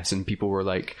VHS, and people were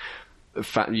like,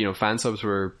 fan subs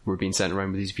were being sent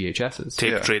around with these VHSs.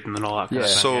 Tape trading and all that kind of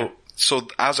stuff. So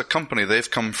as a company, they've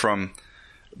come from,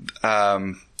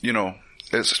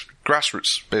 it's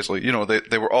grassroots, basically. You know,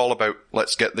 they were all about,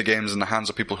 let's get the games in the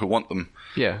hands of people who want them.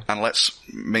 Yeah. And let's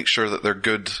make sure that they're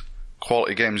good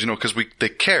quality games, you know, because they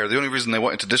care. The only reason they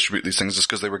wanted to distribute these things is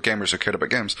because they were gamers who cared about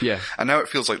games. Yeah. And now it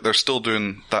feels like they're still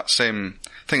doing that same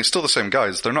thing. It's still the same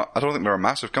guys. I don't think they're a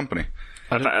massive company.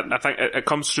 I think it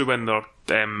comes through in their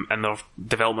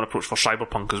development approach for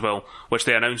Cyberpunk as well, which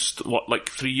they announced,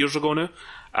 3 years ago now?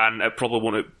 And it probably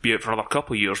won't be out for another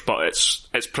couple of years, but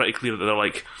it's pretty clear that they're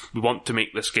like, we want to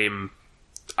make this game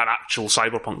an actual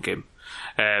Cyberpunk game.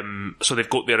 So they've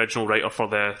got the original writer for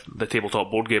the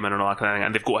tabletop board game and all that kind of thing,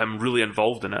 and they've got him really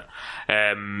involved in it.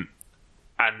 And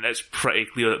it's pretty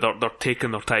clear that they're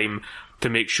taking their time to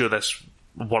make sure this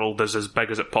world is as big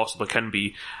as it possibly can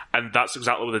be, and that's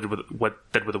exactly what they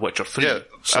did with The Witcher 3. Yeah,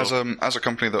 so, as a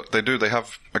company that they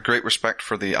have a great respect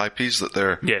for the IPs that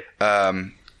they're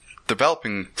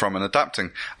developing from and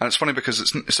adapting. And it's funny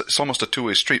because it's almost a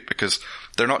two-way street, because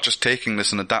they're not just taking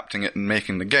this and adapting it and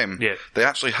making the game. Yeah. They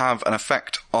actually have an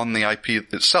effect on the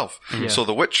IP itself. So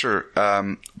The Witcher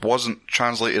wasn't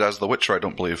translated as The Witcher, I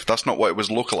don't believe. That's not what it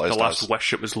was localized as. The Last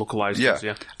Wish it was localized as,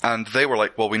 yeah. And they were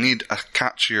like, well, we need a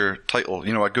catchier title,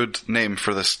 a good name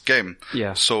for this game.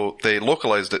 Yeah. So they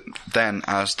localized it then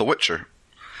as The Witcher.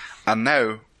 And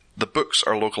now the books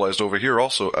are localized over here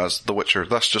also as The Witcher.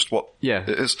 That's just what it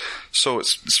is. So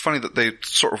it's funny that they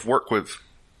sort of work with,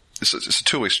 it's a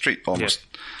two-way street almost.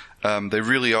 Yeah. They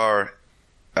really are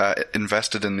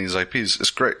invested in these IPs.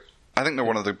 It's great. I think they're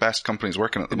one of the best companies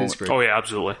working at the moment. Oh yeah,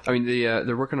 absolutely. I mean,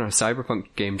 they're working on a Cyberpunk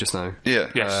game just now. Yeah.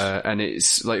 Yes. And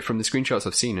it's like, from the screenshots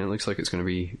I've seen, it looks like it's going to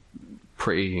be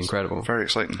pretty incredible. Very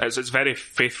exciting. It's very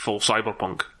faithful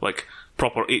Cyberpunk, like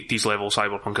proper 80s level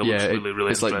Cyberpunk. It looks really,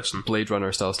 really it's interesting. Like Blade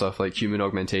Runner style stuff, like human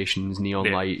augmentations,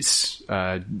 neon lights,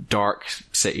 dark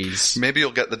cities. Maybe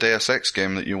you'll get the Deus Ex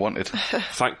game that you wanted.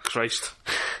 Thank Christ.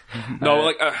 No,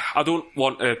 like, I don't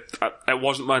want to, it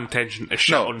wasn't my intention to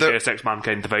shit on Deus Ex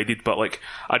Mankind Divided, but like,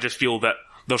 I just feel that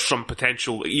there's some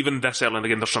potential, even this early in the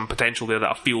game, there's some potential there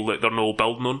that I feel that they're no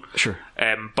building on. Sure.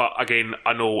 But again,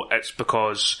 I know it's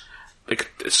because like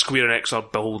Square Enix are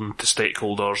building to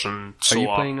stakeholders, and so are you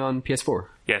playing on PS4?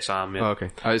 Yes, I am. Yeah. Oh, okay.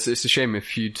 It's a shame.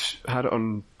 If you'd had it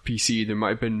on PC, there might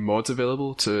have been mods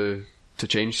available to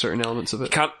change certain elements of it. You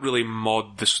can't really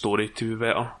mod the story to be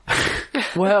better.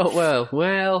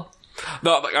 Well.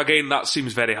 No, like, again, that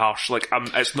seems very harsh. Like,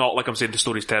 it's not like I'm saying the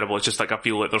story's terrible. It's just like I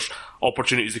feel like there's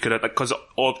opportunities you could have, because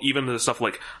even the stuff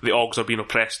like the Augs are being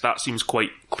oppressed, that seems quite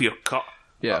clear cut.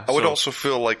 Yeah. I would also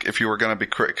feel like if you were going to be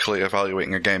critically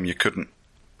evaluating a game, you couldn't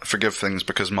forgive things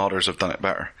because modders have done it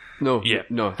better. No,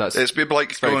 that's... It's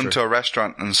like going to a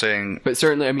restaurant and saying, but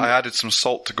certainly, I mean, I added some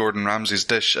salt to Gordon Ramsay's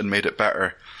dish and made it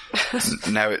better.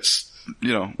 Now it's,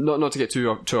 Not to get too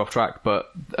off track,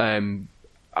 but, I mean,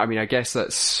 I guess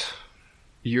that's...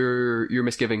 Your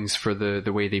misgivings for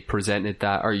the way they presented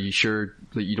that. Are you sure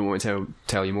that you don't want to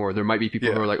tell you more? There might be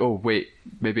people who are like, oh wait,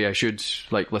 maybe I should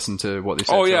like listen to what they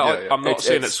said. Oh yeah, I'm not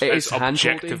saying it's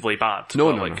objectively bad.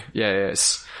 No. Yeah,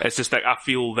 it's just like I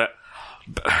feel that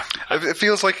it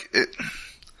feels like it,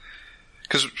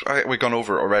 because we've gone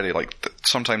over it already. Like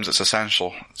sometimes it's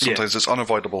essential, sometimes it's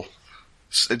unavoidable.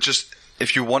 It just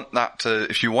if you want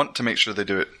to make sure they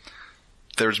do it,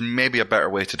 there's maybe a better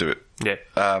way to do it. Yeah.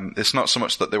 It's not so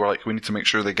much that they were like, we need to make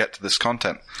sure they get to this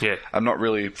content. Yeah. I'm not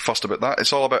really fussed about that.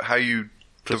 It's all about how you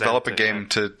develop a game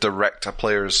to direct a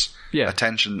player's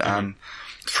attention and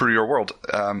through your world.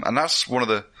 And that's one of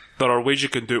the... There are ways you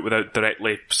can do it without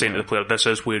directly saying to the player, this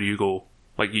is where you go.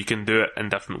 Like, you can do it in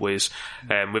different ways.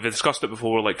 We've discussed it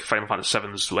before, like Final Fantasy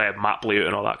VII's map layout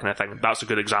and all that kind of thing. That's a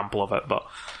good example of it, but...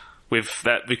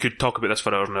 we could talk about this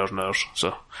for hours and hours and hours.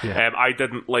 So, I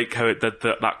didn't like how it did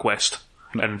that quest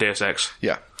in Deus Ex.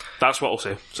 Yeah. That's what I'll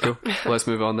say. So. Cool. Let's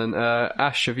move on then.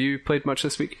 Ash, have you played much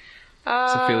this week?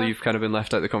 I feel you've kind of been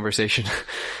left out of the conversation.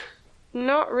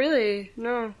 Not really,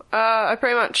 no. I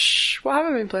pretty much... What have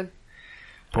I been playing?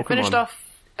 Pokemon.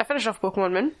 I finished off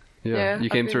Pokemon Moon. Yeah, you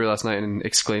came through last night and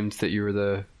exclaimed that you were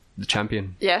the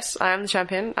champion. Yes, I am the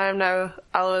champion. I am now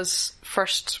Aloha's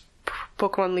first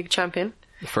Pokemon League champion.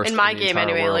 In my game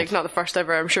anyway, world. like not the first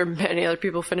ever. I'm sure many other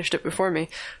people finished it before me.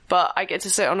 But I get to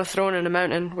sit on a throne in a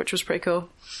mountain, which was pretty cool.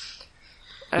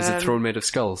 Is the throne made of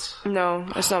skulls? No,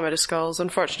 it's not made of skulls.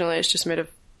 Unfortunately, it's just made of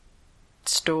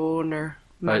stone or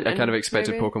mountain, I kind of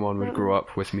expected maybe. Pokemon would grow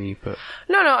up with me, but...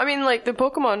 No, I mean, like, the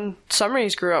Pokemon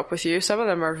summaries grew up with you. Some of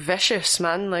them are vicious,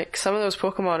 man. Like, some of those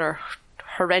Pokemon are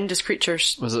horrendous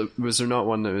creatures. Was there not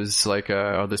one that was like,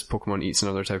 this Pokemon eats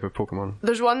another type of Pokemon?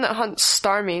 There's one that hunts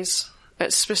Starmies.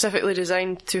 It's specifically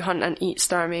designed to hunt and eat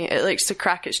Starmie. It likes to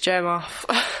crack its gem off.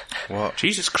 What?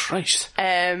 Jesus Christ.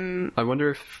 I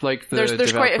wonder if, like, the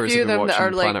there's quite a few of them that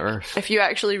are like, Planet Earth. if you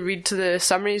actually read to the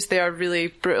summaries, they are really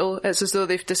brutal. It's as though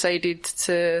they've decided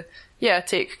to,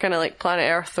 take kind of like Planet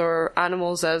Earth or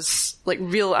animals as, like,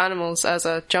 real animals as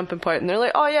a jumping point. And they're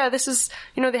like, oh yeah, this is,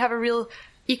 they have a real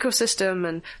ecosystem,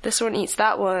 and this one eats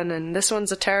that one, and this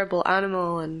one's a terrible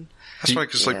animal, and... That's right,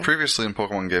 because like previously in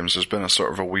Pokemon games, there's been a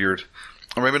sort of a weird,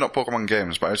 or maybe not Pokemon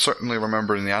games, but I certainly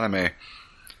remember in the anime,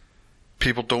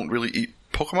 people don't really eat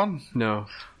Pokemon. No.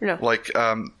 Like,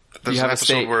 there's an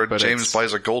episode where James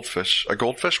buys a goldfish. A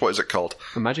goldfish? What is it called?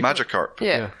 A Magikarp.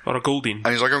 Yeah. Or a Goldeen. And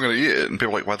he's like, I'm going to eat it. And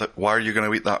people are like, why are you going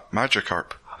to eat that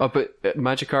Magikarp? Oh, but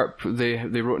Magikarp,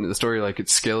 they wrote into the story like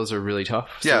its scales are really tough.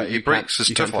 So yeah, he breaks his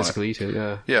tooth on it. Physically eat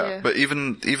it. Yeah, but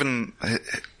even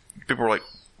people were like,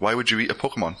 why would you eat a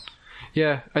Pokemon?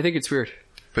 Yeah, I think it's weird.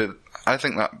 But I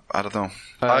think that, I don't know.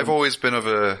 I've always been of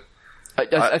a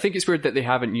I think it's weird that they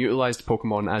haven't utilized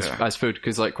Pokemon as food,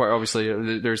 because like quite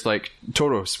obviously there's like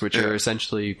Tauros, which are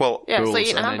essentially well, it's bulls, like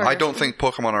eating a and then- hamburger. I don't think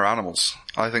Pokemon are animals.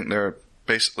 I think they're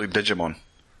basically Digimon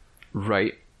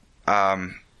right. that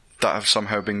have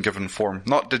somehow been given form.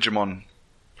 Not Digimon.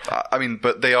 I mean,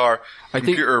 but they are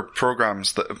computer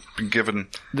programs that have been given.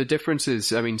 The difference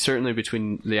is, I mean, certainly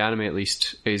between the anime at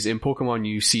least, is in Pokemon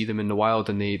you see them in the wild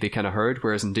and they kind of herd,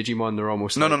 whereas in Digimon they're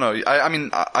almost No. I mean,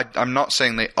 I'm not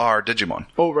saying they are Digimon.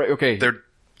 Oh, right, okay. They're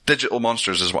digital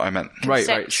monsters is what I meant. right.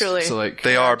 Conceptually. So like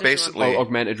They are Digimon. basically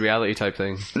augmented reality type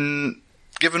thing.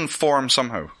 given form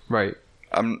somehow. Right.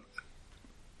 And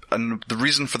the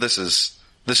reason for this is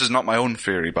not my own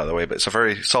theory, by the way, but it's a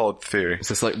very solid theory. It's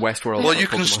this like Westworld. Well, of you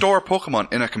can Pokemon. store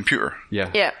Pokemon in a computer. Yeah.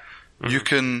 Yeah. You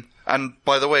can, and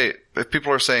by the way, if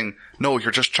people are saying, no,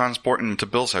 you're just transporting them to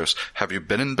Bill's house, have you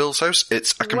been in Bill's house?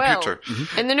 It's a computer. Well,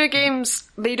 in the new games,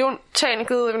 they don't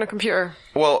technically live in a computer.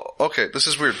 Well, okay, this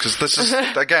is weird, because this is,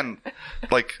 again,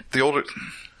 like, the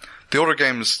older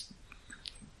games,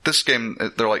 this game,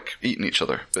 they're like eating each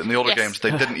other. But in the older Yes. games,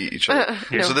 they didn't eat each other.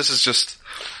 No. So this is just,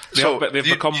 They've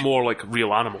become more like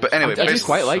real animals. But anyway, I do basically-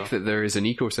 quite like that there is an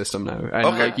ecosystem now, and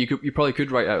Okay. like you probably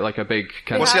could write out like a big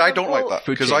kind Well, of see, I don't Well, like that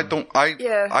food because chain.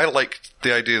 Yeah. I like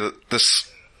the idea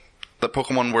that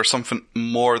Pokemon were something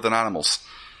more than animals.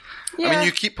 I mean,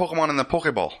 you keep Pokemon in the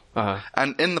Pokeball,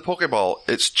 and in the Pokeball,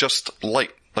 it's just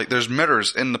light. Like there's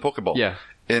mirrors in the Pokeball. Yeah.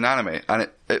 In anime, and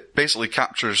it basically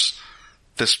captures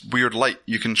this weird light.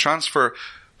 You can transfer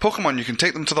Pokemon. You can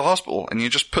take them to the hospital, and you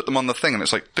just put them on the thing, and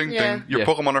it's like ding Yeah. ding. Your Yeah.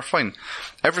 Pokemon are fine.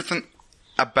 Everything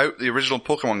about the original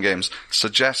Pokemon games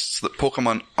suggests that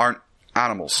Pokemon aren't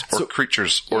animals or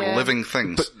creatures or Yeah. living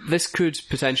things. But this could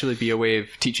potentially be a way of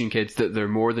teaching kids that they're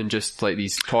more than just like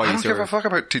these toys. I don't give a fuck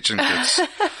about teaching kids.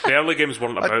 The early games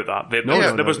weren't about that.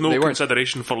 There was no they weren't.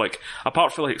 consideration for like,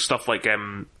 apart from like stuff like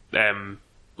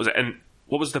was it in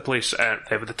what was the place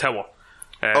with the tower?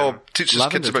 Teaches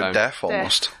Lavender kids about Town. death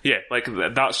almost. Yeah, like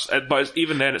that's. But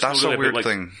even then, it's That's not a really weird about like,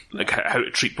 thing. like how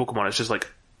to treat Pokemon. It's just like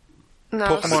No,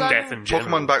 Pokemon, death in general.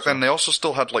 Pokemon back then, they also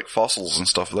still had like fossils and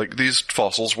stuff. Like these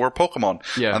fossils were Pokemon,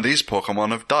 Yeah. and these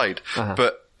Pokemon have died.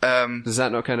 But Does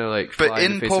that not kind of like fly but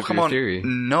in in the face of your Pokemon, theory?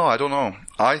 no, I don't know.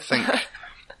 I think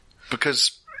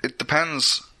because it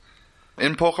depends.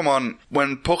 In Pokemon,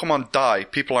 when Pokemon die,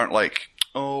 people aren't like,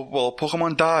 "Oh, well,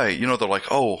 Pokemon die." You know, they're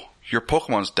like, "Oh, your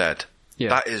Pokemon's dead." Yeah.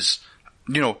 That is,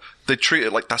 you know, they treat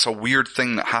it like that's a weird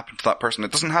thing that happened to that person.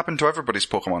 It doesn't happen to everybody's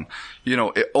Pokemon. You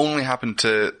know, it only happened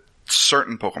to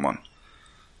certain Pokemon,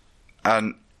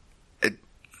 and it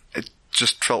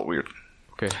just felt weird.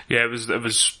 Okay. yeah, it was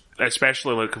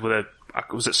especially like with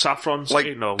was it Saffron City?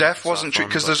 Like No, death it wasn't treated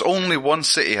because Saffron, there's only one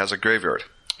city has a graveyard.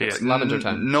 but- yeah. Lavender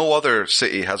Town. No other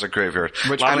city has a graveyard,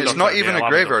 Which- and it's Lavender not Town, even yeah, a Lavender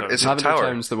graveyard; Town. it's a Lavender tower.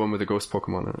 Town's the one with the ghost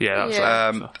Pokemon in it. Yeah, that's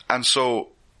Yeah. right. And so,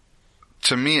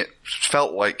 to me, it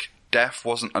felt like death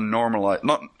wasn't a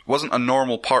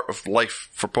normal part of life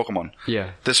for Pokemon.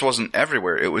 Yeah. This wasn't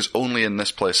everywhere; it was only in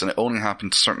this place, and it only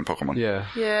happened to certain Pokemon. Yeah.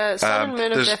 Yeah, Sun and Moon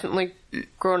have there's- definitely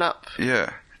grown up.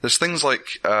 Yeah. There's things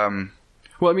like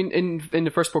Well, I mean, in the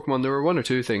first Pokemon, there were one or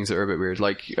two things that were a bit weird.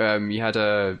 Like, you had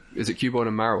is it Cubone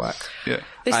and Marowak? yeah.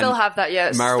 They still And have that, yeah.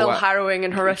 It's still Marowak- harrowing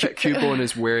and horrific. Cubone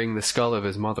is wearing the skull of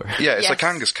his mother. Yeah, it's Yes. a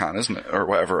Kangaskhan, isn't it? Or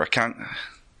whatever, a Kang...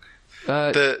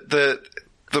 Uh, The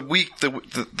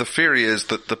theory is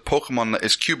that the Pokemon that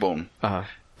is Cubone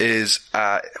is,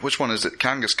 which one is it?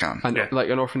 Kangaskhan. and Yeah. like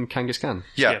an orphan Kangaskhan.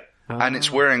 Yeah. And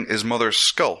it's wearing his mother's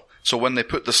skull. So when they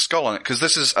put the skull on it, because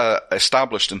this is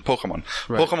established in Pokemon,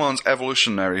 Pokemon's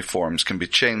evolutionary forms can be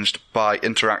changed by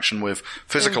interaction with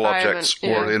physical objects or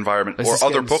yeah. the environment This or is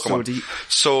other getting so Pokemon. deep.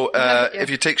 So, Yeah.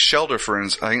 if you take Shellder,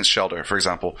 I think it's Shellder, for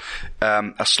example,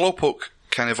 a Slowpoke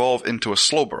can evolve into a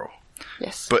Slowbro.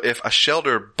 Yes. But if a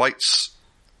Shellder bites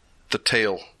the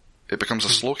tail, it becomes a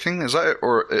Slowking, is that it?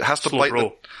 Or it has to bite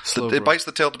Slowbro. it bites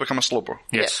the tail to become a Slowbro.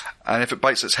 Yes. And if it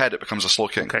bites its head, it becomes a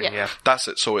Slowking. Okay, yeah. That's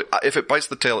it. So if it bites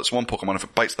the tail, it's one Pokemon. If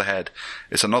it bites the head,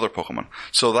 it's another Pokemon.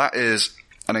 So that is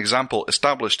an example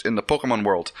established in the Pokemon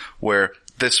world where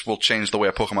this will change the way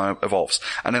a Pokemon evolves.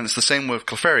 And then it's the same with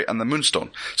Clefairy and the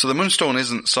Moonstone. So the Moonstone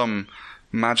isn't some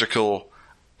magical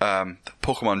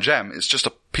Pokemon gem. It's just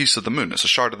a piece of the moon. It's a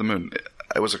shard of the moon.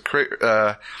 It was a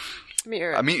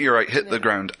meteorite hit the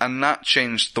ground, and that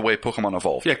changed the way Pokemon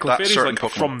evolved. Yeah, That Clefairy's certain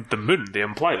like from the moon. They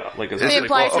imply that. Like, Is They it?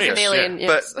 imply Well, it's okay. an alien, Yeah.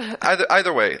 yes. But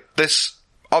either way, this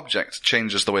object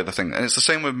changes the way the thing, and it's the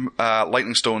same with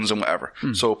lightning stones and whatever.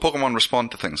 So Pokemon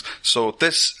respond to things. So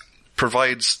this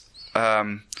provides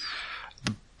the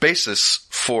basis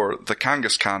for the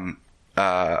Kangaskhan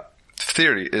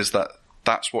theory is that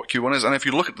that's what Q1 is. And if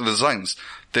you look at the designs,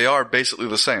 they are basically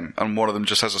the same, and one of them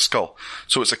just has a skull.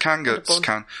 So it's a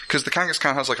Kangaskhan, because the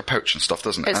Kangaskhan has like a pouch and stuff,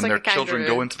 doesn't it? It's and like their a children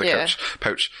kangaroo. go into the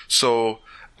pouch. So,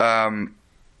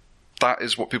 that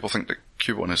is what people think that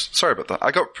Q1 is. Sorry about that.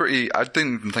 I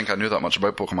didn't even think I knew that much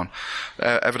about Pokemon.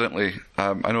 Evidently,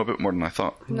 I know a bit more than I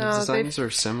thought. No, the designs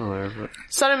are similar, but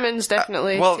Sun and Moon's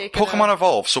definitely Pokemon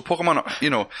evolve, so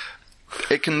Pokemon,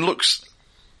 it can look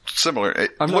similar.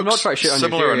 I'm not trying to shit on your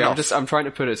similar theory. enough. I'm trying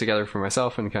to put it together for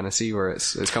myself and kind of see where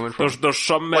it's coming from. There's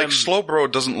some Like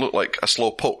Slowbro doesn't look like a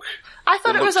Slowpoke. I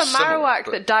thought it was a looks similar, Marowak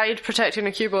but- that died protecting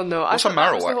a Cubone, though. What's I a thought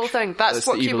that was the Marowak? whole thing. That's That's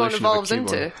what the Cubone evolution of a evolves Cubone.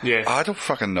 into. yeah. I don't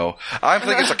fucking know. I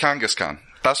think it's a Kangaskhan.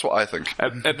 That's what I think.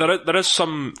 There is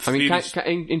some I mean, theories.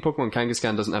 in Pokemon,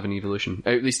 Kangaskhan doesn't have an evolution.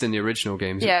 At least in the original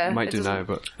games. Yeah, it might it do now, doesn't.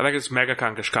 but I think it's Mega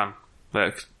Kangaskhan.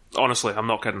 Like, honestly, I'm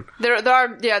not kidding. There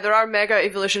are mega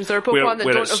evolutions. There are Pokemon that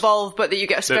where don't it's- evolve, but that you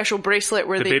get a special bracelet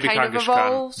where The they baby kind of Kangaskhan,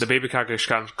 evolve. the baby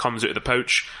Kangaskhan comes out of the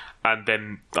pouch, and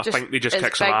then I think they just it's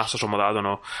kick some big. ass or something like that. I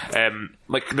don't know.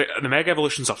 Like the Mega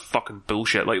Evolutions are fucking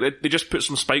bullshit. Like they just put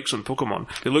some spikes on Pokemon.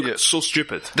 They look so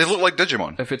stupid. They look like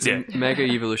Digimon. if it's Yeah. a Mega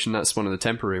Evolution, that's one of the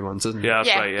temporary ones, isn't it? Yeah, that's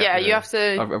yeah, right. yeah, you have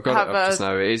to I've got have it up just a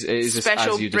now. It is just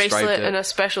special as you described bracelet it. and a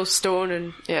special stone,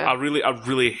 and I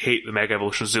really hate the Mega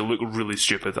Evolutions. They look really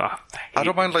stupid. I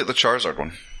don't mind like the Charizard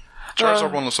one.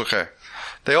 Charizard one looks okay.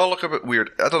 They all look a bit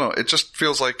weird. I don't know. It just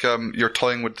feels like you're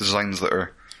toying with designs that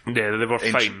are. Yeah, they were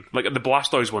Ancient. fine. Like the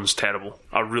Blastoise one's terrible.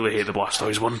 I really hate the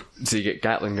Blastoise one. So you get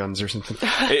Gatling guns or something.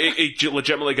 He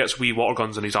legitimately gets wee water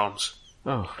guns in his arms.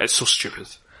 Oh. It's so stupid.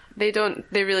 they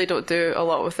really don't do a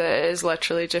lot with it. It is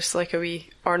literally just like a wee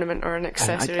ornament or an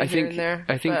accessory I here think and there.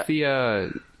 I think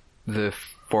but- the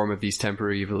form of these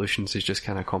temporary evolutions is just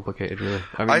kind of complicated, really.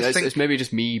 I mean, I it's, think- it's maybe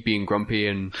just me being grumpy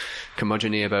and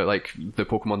curmudgeon-y about like the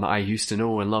Pokemon that I used to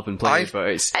know and love and play, but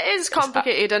it's It is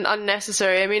complicated and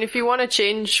unnecessary. I mean, if you want to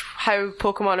change how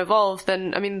Pokemon evolve,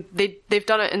 then, I mean, they've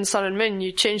done it in Sun and Moon.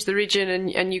 You change the region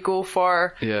and you go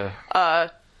for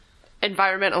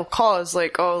environmental cause.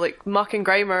 Like Muck and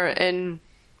Grimer in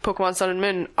Pokemon Sun and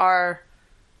Moon are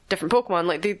different Pokemon.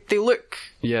 Like, they look...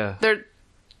 yeah. They're...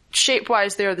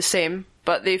 Shape-wise, they're the same,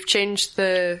 but they've changed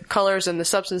the colours and the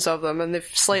substance of them, and they've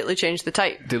slightly changed the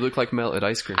type. They look like melted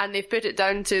ice cream. And they've put it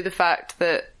down to the fact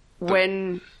that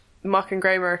when Muck and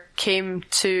Grimer came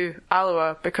to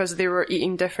Alola, because they were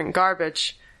eating different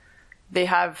garbage, they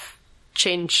have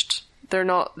changed. They're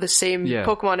not the same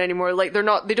Pokemon anymore. Like, they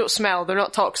don't smell, they're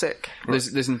not toxic.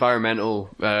 There's environmental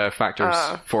factors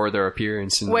for their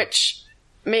appearance. And Which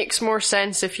makes more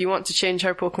sense if you want to change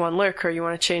how Pokemon look, or you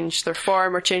want to change their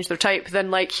form or change their type. Then,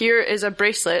 like, here is a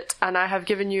bracelet, and I have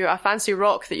given you a fancy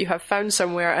rock that you have found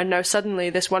somewhere, and now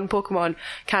suddenly this one Pokemon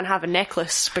can have a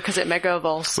necklace because it mega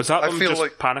evolves. Was that I them feel just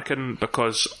like- panicking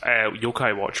because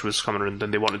Yokai Watch was coming around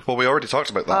and they wanted Well, we already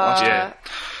talked about that last yeah, time.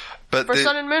 But For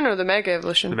Sun and Moon or the Mega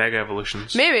Evolution? the Mega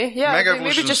Evolutions? Maybe, yeah. Mega They maybe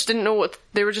Evolutions- just didn't know what...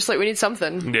 They were just like, we need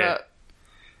something. Yeah.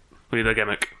 We need a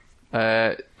gimmick.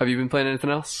 have you been playing anything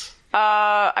else?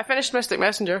 I finished Mystic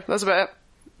Messenger. That's about it.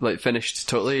 Like finished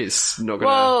totally? It's not gonna.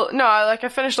 Well, no, I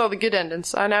finished all the good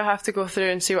endings. I now have to go through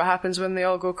and see what happens when they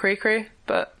all go cray-cray,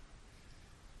 but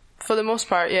for the most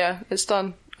part, yeah, it's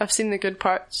done. I've seen the good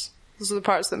parts. Those are the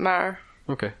parts that matter.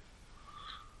 Okay.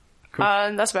 Cool.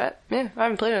 And that's about it. Yeah, I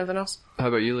haven't played anything else. How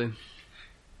about you,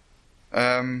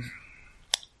 Liam?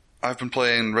 I've been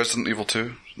playing Resident Evil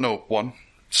 2. No, 1.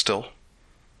 Still.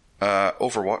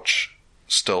 Overwatch.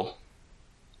 Still.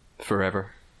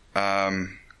 Forever. I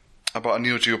bought a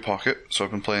Neo Geo Pocket, so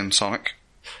I've been playing Sonic.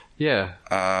 Yeah.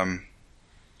 I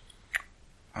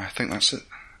think that's it.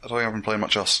 I don't think I've been playing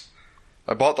much else.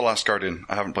 I bought The Last Guardian.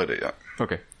 I haven't played it yet.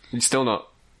 Okay. You're still not,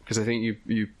 because I think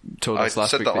you told I us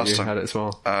last said week that that last you time. had it as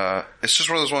well. It's just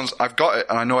one of those ones, I've got it,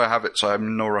 and I know I have it, so I'm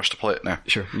in no rush to play it now.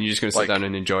 Sure. You're just going to sit Like, down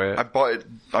and enjoy it. I bought it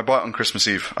on Christmas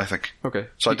Eve, I think. Okay.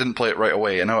 So I didn't play it right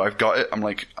away, and now I've got it, I'm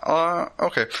like,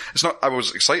 okay. It's not, I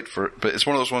was excited for it, but it's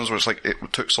one of those ones where it's like, it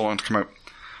took so long to come out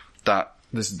that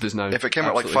There's now if it came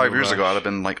out like absolutely 5 no years ago, rush. I'd have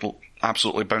been like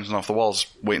absolutely bouncing off the walls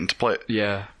waiting to play it.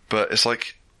 Yeah. But it's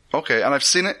like, okay, and I've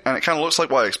seen it, and it kind of looks like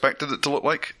what I expected it to look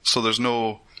like, so there's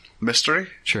no mystery.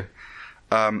 Sure.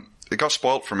 It got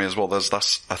spoiled for me as well, that's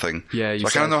a thing. Yeah, you so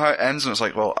I kind said. of know how it ends, and it's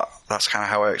like, well, that's kind of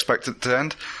how I expect it to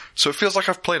end. So it feels like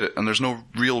I've played it, and there's no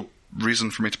real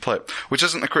reason for me to play it. Which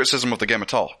isn't a criticism of the game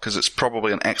at all, because it's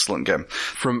probably an excellent game.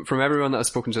 From everyone that I've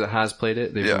spoken to that has played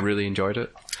it, they've really enjoyed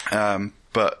it.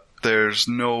 But there's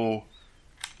no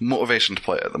motivation to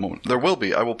play it at the moment. There will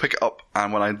be. I will pick it up,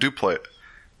 and when I do play it,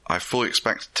 I fully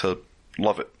expect to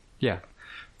love it. Yeah.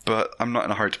 But I'm not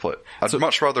in a hurry to play it. I'd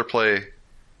much rather play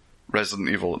Resident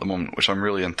Evil at the moment, which I'm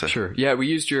really into. Sure. Yeah, we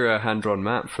used your hand-drawn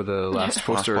map for the last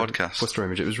poster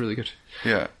image. It was really good.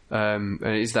 Yeah. And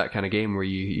it is that kind of game where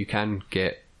you can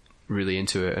get really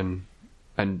into it and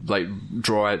like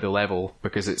draw out the level,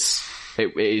 because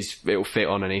it'll fit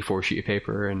on an A4 sheet of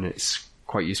paper, and it's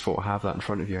quite useful to have that in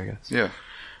front of you, I guess. Yeah.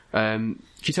 Can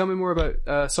you tell me more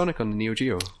about Sonic on the Neo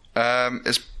Geo?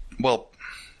 It's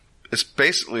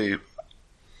basically,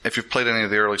 if you've played any of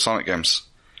the early Sonic games,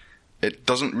 it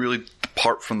doesn't really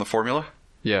depart from the formula.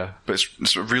 Yeah. But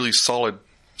it's a really solid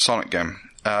Sonic game.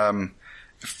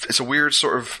 It's a weird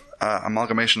sort of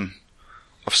amalgamation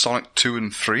of Sonic 2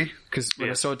 and 3. Because when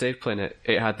I saw Dave playing it,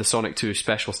 it had the Sonic 2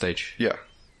 special stage. Yeah.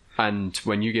 And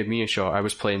when you gave me a shot, I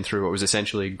was playing through what was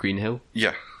essentially Green Hill.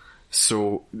 Yeah.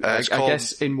 So, I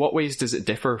guess, in what ways does it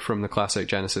differ from the classic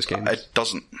Genesis games? It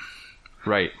doesn't.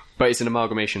 Right. But it's an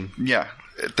amalgamation. Yeah.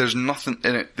 There's nothing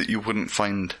in it that you wouldn't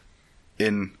find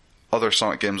in other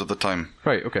Sonic games of the time.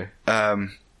 Right, okay.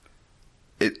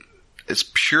 It's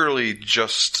purely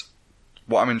just...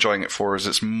 What I'm enjoying it for is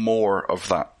it's more of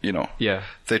that, you know. Yeah.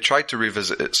 They tried to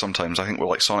revisit it sometimes. I think with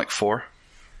like Sonic 4.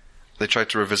 They tried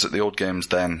to revisit the old games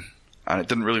then, and it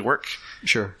didn't really work.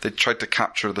 Sure. They tried to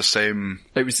capture the same...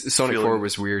 Sonic 4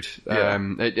 was weird. Yeah.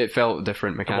 It felt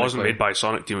different mechanically. It wasn't made by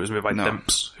Sonic Team, it was made by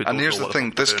Dimps. And here's the thing,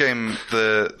 this game,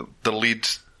 the lead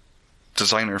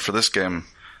designer for this game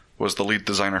was the lead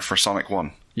designer for Sonic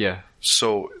 1. Yeah.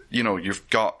 So, you know, you've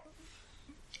got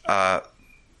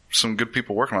some good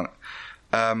people working on it.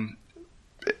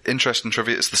 Interesting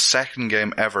trivia, it's the second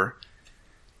game ever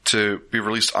to be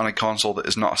released on a console that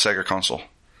is not a Sega console.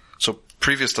 So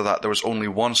previous to that, there was only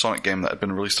one Sonic game that had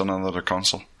been released on another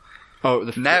console. Oh,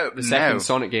 the second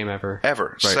Sonic game ever.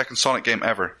 Right. Second Sonic game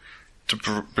ever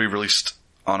to be released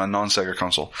on a non-Sega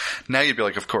console. Now you'd be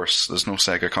like, of course, there's no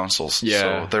Sega consoles. Yeah.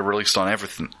 So they're released on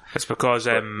everything. It's because...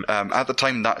 at the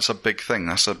time, that's a big thing.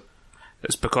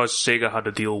 It's because Sega had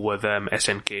a deal with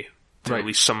SNK to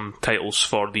release some titles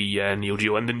for the Neo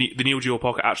Geo, and the Neo Geo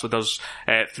Pocket actually does,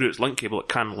 through its link cable, it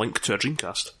can link to a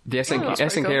Dreamcast. The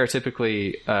SNK cool. are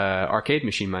typically arcade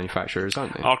machine manufacturers,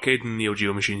 aren't they? Arcade and Neo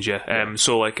Geo machines, yeah.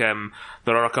 So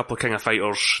there are a couple of King of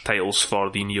Fighters titles for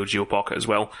the Neo Geo Pocket as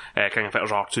well. King of Fighters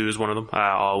R2 is one of them.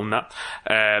 I own that.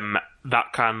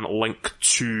 That can link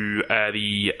to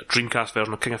the Dreamcast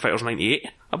version of King of Fighters 98,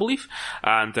 I believe.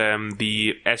 And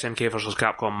the SNK vs.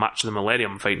 Capcom Match of the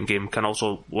Millennium fighting game can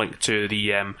also link to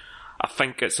the, I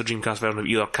think it's the Dreamcast version of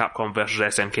either Capcom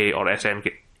vs. SNK or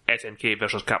SNK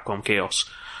vs. Capcom Chaos.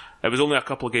 It was only a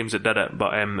couple of games that did it,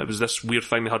 but it was this weird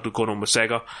thing they had going on with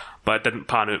Sega, but it didn't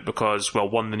pan out because, well,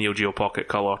 one, the Neo Geo Pocket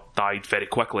Color died very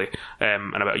quickly,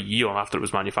 and about a year after it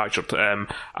was manufactured, and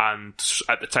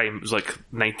at the time it was like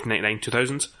 1999,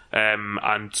 2000,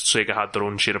 and Sega had their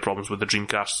own share of problems with the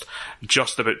Dreamcast,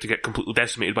 just about to get completely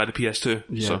decimated by the PS2.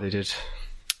 Yeah, so. They did.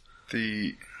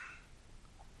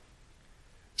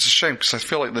 It's a shame, because I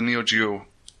feel like the Neo Geo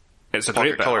It's a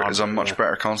Pocket great Color is a much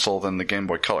better console than the Game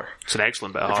Boy Color. It's an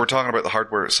excellent bit of If we're hardware. talking about the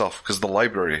hardware itself, because the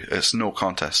library is no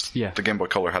contest. Yeah. The Game Boy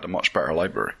Color had a much better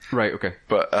library. Right, okay.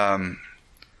 But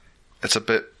it's a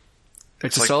bit...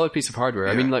 It's a like, solid piece of hardware.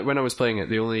 Yeah. I mean, like, when I was playing it,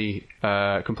 the only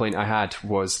complaint I had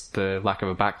was the lack of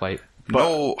a backlight.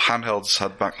 No handhelds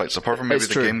had backlights, apart from maybe It's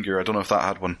the true. Game Gear. I don't know if that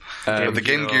had one. But the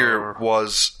Game Gear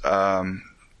was...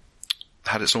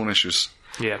 had its own issues.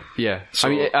 Yeah. Yeah. So-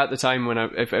 I mean, at the time,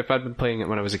 if I'd been playing it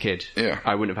when I was a kid, Yeah.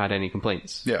 I wouldn't have had any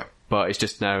complaints. Yeah. But it's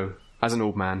just now, as an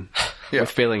old man, Yeah.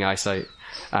 with failing eyesight,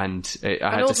 and I An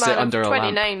had to old sit man under of a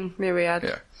lamp. 29, maybe I'd.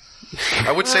 Yeah.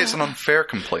 I would say it's an unfair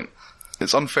complaint.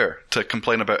 It's unfair to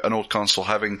complain about an old console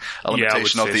having a Yeah, I would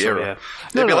limitation of say the so, era. yeah.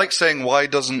 It'd be no. like saying, why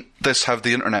doesn't this have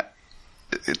the internet?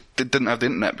 It didn't have the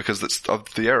internet because it's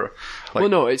of the era. Like, Well,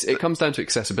 no, it comes down to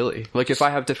accessibility. Like, if I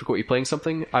have difficulty playing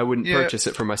something, I wouldn't Yeah. purchase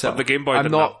it for myself. But the Game Boy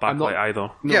didn't have backlight either.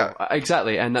 No, Yeah.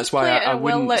 exactly, and that's why Play it in I a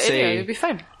wouldn't well-lit say area, you'd be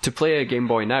fine. to play a Game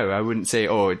Boy now. I wouldn't say,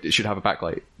 oh, it should have a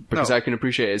backlight, because No. I can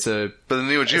appreciate it's a. But the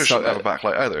Neo Geo It's shouldn't not- have a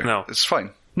backlight either. No. It's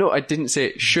fine. No, I didn't say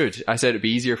it should. I said it'd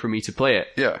be easier for me to play it.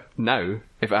 Yeah. Now,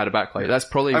 if it had a backlight, that's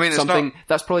probably I mean, it's something. not-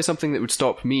 That's probably something that would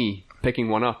stop me picking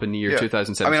one up in the year Yeah.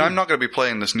 2017. I mean, I'm not going to be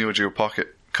playing this Neo Geo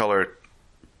Pocket Color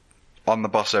on the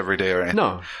bus every day or anything.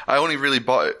 No. I only really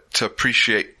bought it to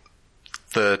appreciate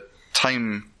the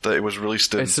time that it was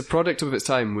released in. It's a product of its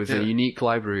time with Yeah. a unique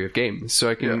library of games, so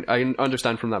I can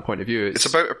understand from that point of view. It's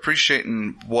about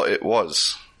appreciating what it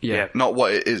was, yeah. not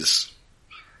what it is.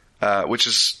 Which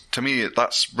is, to me,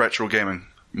 that's retro gaming,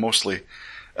 mostly.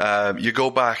 You go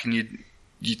back and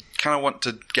you kind of want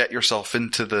to get yourself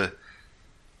into the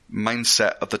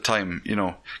mindset of the time, you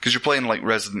know, because you're playing like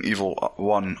Resident Evil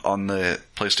 1 on the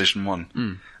PlayStation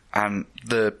 1. and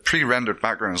the pre-rendered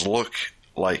backgrounds look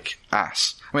like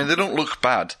ass. I mean, they don't look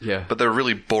bad, but they're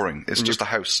really boring. It's just a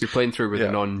house. You're playing through with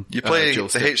a non. You play dual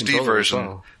the stick HD version.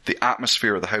 well. The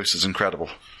atmosphere of the house is incredible.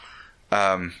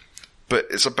 But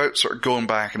it's about sort of going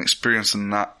back and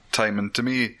experiencing that time. And to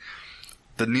me,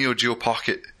 the Neo Geo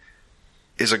Pocket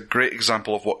is a great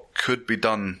example of what could be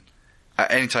done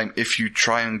at any time if you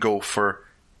try and go for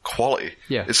quality.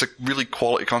 Yeah. It's a really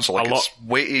quality console. Like, it's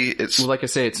weighty, it's well, like I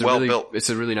say, it's built. It's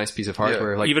a really nice piece of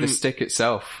hardware. Like Even the stick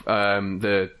itself,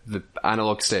 the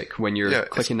analog stick, when you're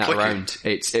clicking that around,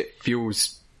 it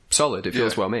feels solid. It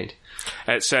feels well made.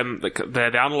 It's like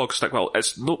the analog stick. Well,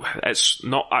 it's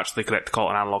not actually correct to call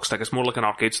it an analog stick. It's more like an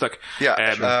arcade stick.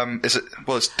 Yeah. Is it?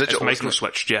 Well, it's digital. It's micro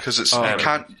switched. Yeah. Because it's you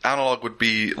can't. Analog would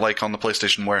be like on the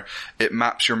PlayStation where it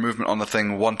maps your movement on the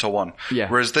thing 1-to-1. Yeah.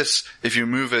 Whereas this, if you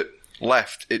move it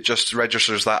left, it just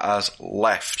registers that as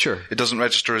left. Sure. It doesn't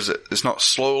register as it's not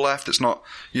slow left. It's not.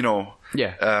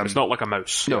 Yeah. It's not like a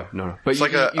mouse. No. But you,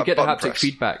 like you get the button haptic press.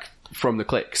 feedback from the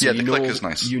click. So the click is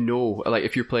nice. You know, like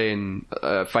if you're playing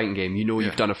a fighting game, you know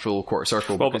you've done a full quarter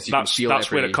circle because you can feel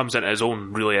that's where it comes into its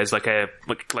own, really, as like I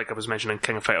was mentioning,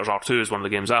 King of Fighters R2 is one of the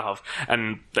games I have,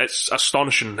 and it's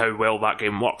astonishing how well that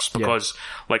game works, because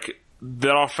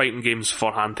there are fighting games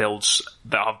for handhelds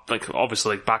that have, like,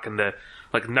 obviously, like, back in the,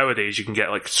 like, nowadays you can get,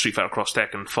 like, Street Fighter Cross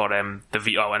Tekken for the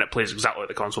Vita, and it plays exactly like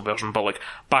the console version, but, like,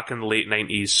 back in the late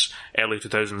 90s, early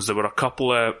 2000s, there were a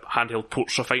couple of handheld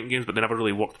ports of fighting games, but they never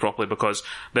really worked properly because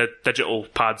the digital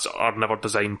pads are never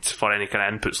designed for any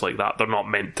kind of inputs like that. They're not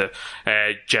meant to.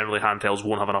 Generally, handhelds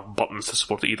won't have enough buttons to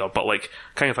support it either, but, like,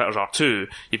 King of Fighters R2,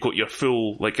 you've got your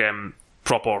full, like,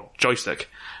 proper joystick,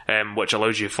 which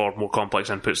allows you for more complex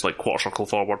inputs like quarter circle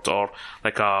forward or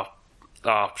like a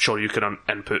Shoryuken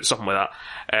input, something like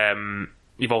that.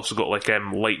 You've also got like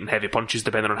light and heavy punches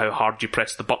depending on how hard you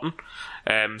press the button.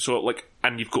 So like,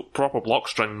 and you've got proper block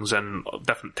strings and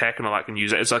different tech and all that can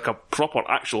use it. It's like a proper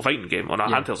actual fighting game on a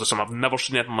handheld system. I've never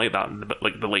seen anything like that in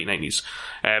the late 90s.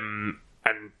 And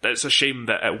it's a shame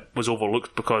that it was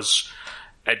overlooked because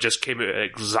it just came out at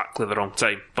exactly the wrong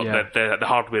time. But the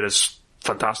hardware is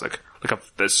fantastic. Like,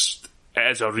 it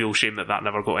is a real shame that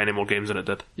never got any more games than it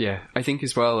did. Yeah, I think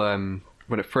as well,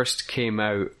 when it first came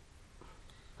out,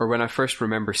 or when I first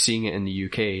remember seeing it in the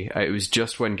UK, it was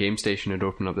just when GameStation had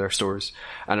opened up their stores,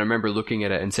 and I remember looking at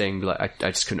it and saying, like,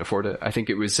 I just couldn't afford it. I think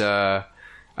it was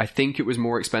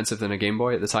more expensive than a Game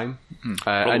Boy at the time.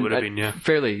 Probably would have been, yeah.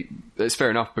 It's fair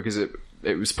enough because it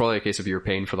was probably a case of you were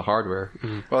paying for the hardware.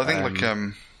 Well, I think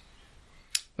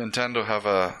Nintendo have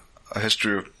a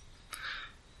history of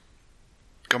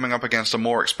coming up against a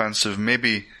more expensive,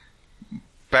 maybe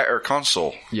better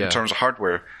console in terms of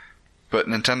hardware, but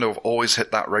Nintendo have always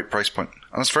hit that right price point,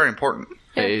 and that's very important.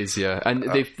 It is, yeah, and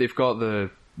they've got the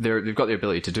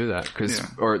ability to do that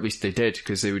or at least they did,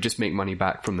 because they would just make money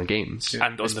back from the games,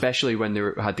 and especially when they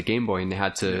had the Game Boy and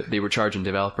they were charging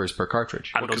developers per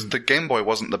cartridge. Because the Game Boy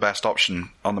wasn't the best option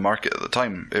on the market at the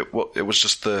time. It was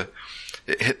just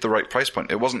it hit the right price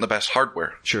point. It wasn't the best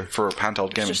hardware for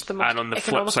handheld gaming. And on the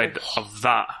flip side of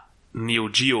that, Neo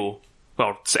Geo,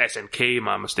 well, SNK,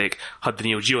 my mistake, had the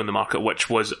Neo Geo in the market, which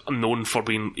was known for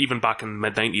being, even back in the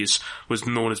mid-90s, was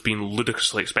known as being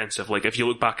ludicrously expensive. Like, if you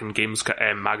look back in games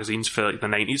magazines for like the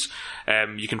 90s,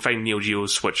 you can find Neo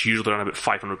Geos, which usually run about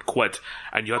 £500,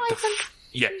 and you had to...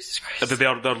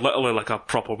 they're literally like a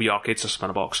proper Wii arcade system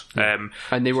in a box.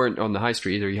 And they weren't on the high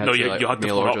street either. You had to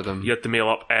mail order them. You had to mail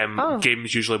up.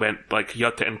 Games usually went, like, you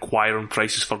had to inquire on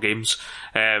prices for games.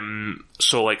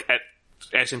 So, like,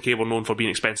 SNK were known for being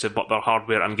expensive, but their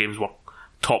hardware and games were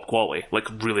top quality, like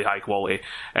really high quality.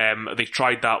 They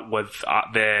tried that with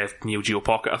the Neo Geo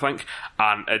Pocket, I think,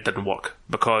 and it didn't work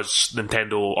because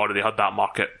Nintendo already had that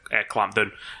market clamped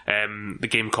down. The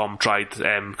Gamecom tried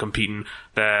competing,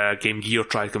 the Game Gear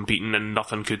tried competing, and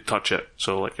nothing could touch it.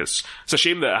 So, like, it's a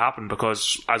shame that it happened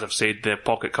because, as I've said, the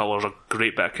Pocket Color's a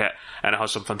great bit of kit and it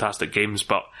has some fantastic games,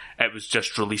 but it was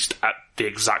just released at the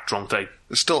exact wrong time.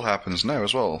 It still happens now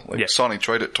as well. Like, Sony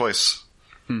tried it twice.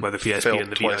 With the PSP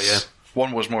and the Vita,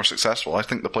 One was more successful. I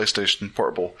think the PlayStation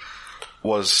Portable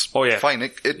was fine.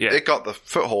 It got the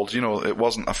foothold. It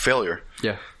wasn't a failure.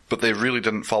 Yeah. But they really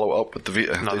didn't follow up with the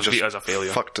Vita. No, they the just Vita's a failure.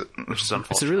 Fucked it. Which is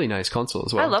unfortunate. It's a really nice console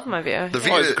as well. I love my Vita. The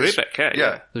Vita is a great bit of kit,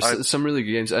 yeah. There's some really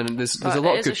good games, and there's a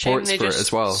lot of good ports for it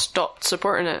as well. Stopped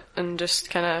supporting it and just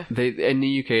kind of... In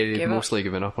the UK, they've mostly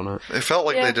given up on it. It felt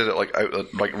like they did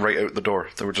it right out the door.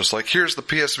 They were just like, here's the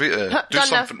PS Vita, do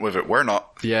something with it. We're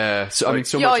not. Yeah, so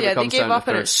much of it comes down to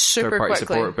third-party super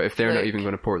support, but if they're not even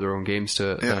going to port their own games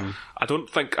to it, then... I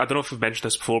don't know if we've mentioned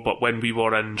this before, but when we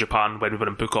were in Japan, when we were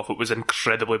in Book Off, it was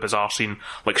incredibly bizarre seeing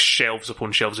like shelves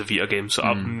upon shelves of Vita games. So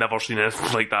I've never seen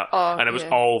anything like that. And it was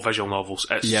all visual novels.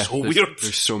 It's so weird.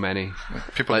 There's so many.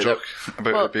 People joke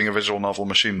about it being a visual novel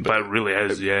machine, but it really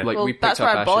is, yeah. Like, well, that's where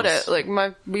I bought it. Like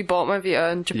we bought my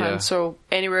Vita in Japan, so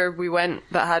anywhere we went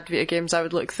that had Vita games, I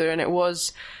would look through, and it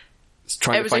was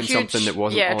trying to find something that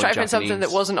wasn't all in Japanese. Trying to find something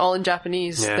that wasn't all in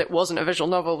Japanese, that wasn't a visual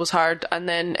novel was hard. And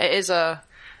then it is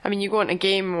you go into a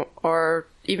game or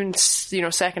even,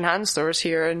 second-hand stores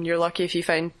here, and you're lucky if you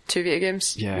find 2 Vita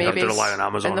games. Yeah, maybe you have to rely on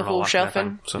Amazon and the whole shelf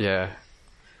in. So. Yeah.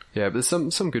 Yeah, but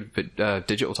there's some good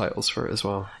digital titles for it as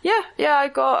well. Yeah, I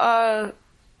got,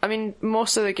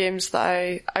 most of the games that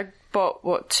I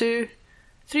bought, 3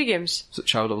 games. Is it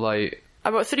Child of Light? I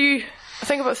bought 3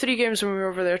 games when we were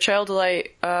over there. Child of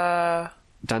Light,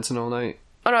 Dancing All Night?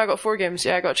 Oh no, I got 4 games.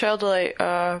 Yeah, I got Child of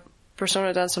Light,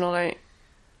 Persona Dancing All Night.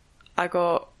 I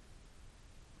got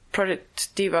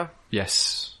Project Diva.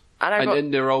 Yes.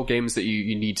 And they're all games that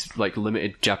you need like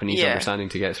limited Japanese understanding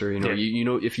to get through. You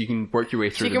know, if you can work your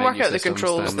way through, you can work out the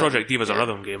controls. Project Diva's a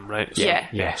rhythm game, right? So,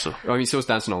 yeah. So so is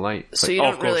Dancing All Night. So you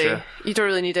don't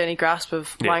really need any grasp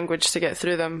of language to get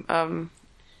through them.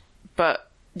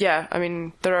 But yeah,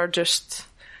 there are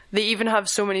they even have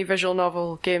so many visual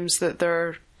novel games that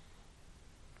they're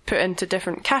put into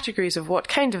different categories of what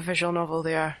kind of visual novel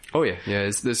they are. Oh yeah.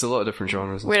 There's a lot of different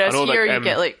genres. Whereas here you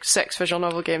get like 6 visual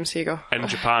novel games. Here you go. In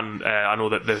Japan, I know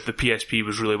that the PSP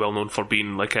was really well known for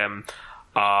being like a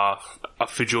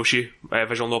Fujoshi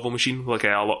visual novel machine. Like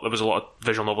there was a lot of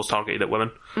visual novels targeted at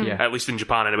women. At least in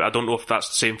Japan anyway. I don't know if that's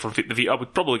the same for the Vita. I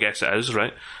would probably guess it is,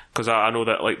 right? Because I know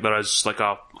that like there is like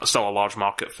still a large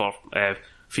market for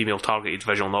female targeted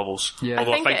visual novels. Yeah.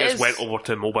 Although I think it's went over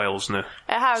to mobiles now. It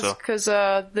has, because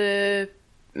the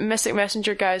Mystic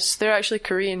Messenger guys, they're actually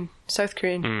South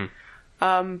Korean.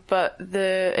 But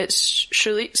it's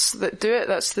Shulitz that do it,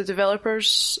 that's the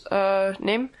developer's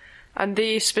name. And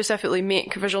they specifically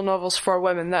make visual novels for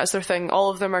women. That's their thing. All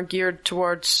of them are geared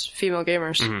towards female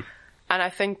gamers. And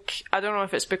I don't know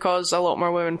if it's because a lot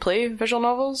more women play visual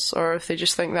novels, or if they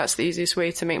just think that's the easiest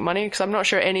way to make money, because I'm not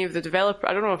sure I don't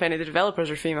know if any of the developers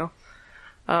are female.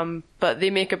 But they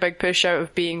make a big push out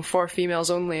of being for females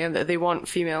only, and that they want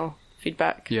female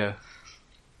feedback. Yeah.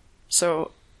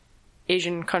 So,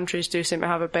 Asian countries do seem to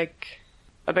have a big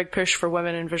push for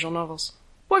women in visual novels.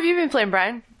 What have you been playing,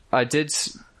 Brian? I did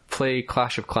play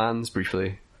Clash of Clans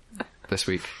briefly this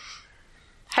week.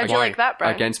 How'd you like that,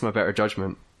 Brian? Against my better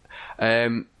judgment.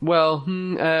 It's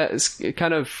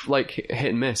kind of like hit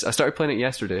and miss. I started playing it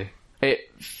yesterday.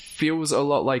 It feels a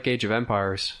lot like Age of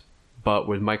Empires, but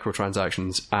with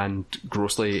microtransactions and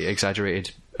grossly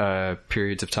exaggerated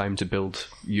periods of time to build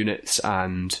units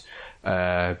and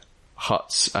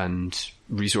huts and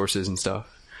resources and stuff.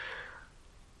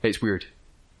 It's weird.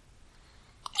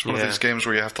 It's one of these games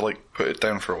where you have to like put it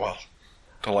down for a while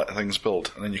to let things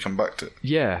build, and then you come back to it.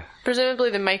 Yeah. Presumably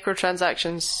the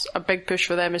microtransactions, a big push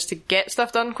for them is to get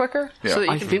stuff done quicker, so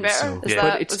that you can be better. So.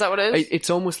 Is that what it is? It's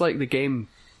almost like the game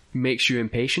makes you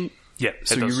impatient. Yeah,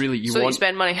 so you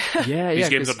spend money. These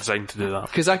games are designed to do that.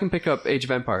 Because I can pick up Age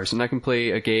of Empires and I can play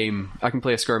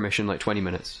a skirmish in like 20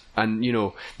 minutes. And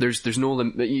there's no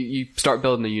limit. You start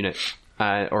building a unit,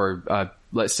 or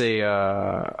let's say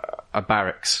a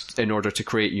barracks in order to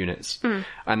create units,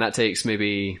 and that takes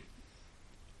maybe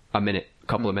a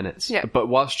couple of minutes. Yeah. But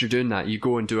whilst you're doing that, you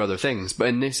go and do other things. But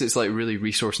in this, it's like really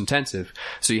resource intensive.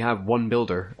 So you have one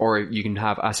builder, or you can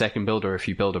have a second builder if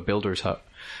you build a builder's hut.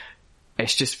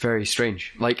 It's just very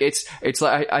strange. Like it's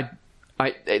like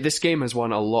this game has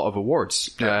won a lot of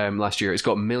awards last year. It's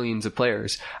got millions of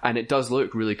players, and it does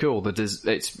look really cool.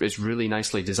 It's really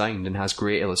nicely designed and has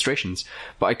great illustrations.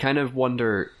 But I kind of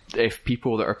wonder if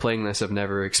people that are playing this have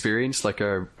never experienced like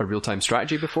a real-time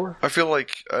strategy before. I feel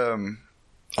like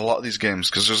a lot of these games,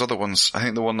 because there's other ones. I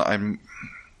think the one that I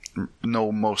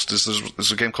know most is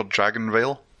there's a game called Dragon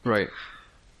Veil. Right.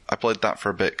 I played that for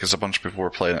a bit because a bunch of people were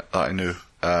playing it that I knew.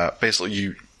 Basically,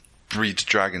 you breed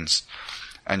dragons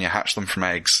and you hatch them from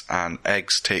eggs, and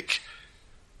eggs take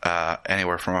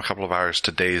anywhere from a couple of hours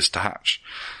to days to hatch.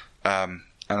 And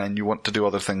then you want to do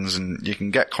other things, and you can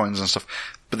get coins and stuff.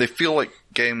 But they feel like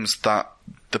games that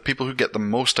the people who get the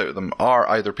most out of them are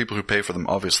either people who pay for them,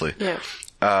 obviously,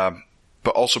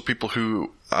 but also people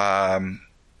who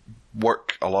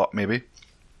work a lot, maybe.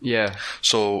 Yeah.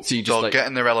 So they'll get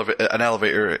in an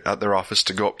elevator at their office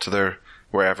to go up to their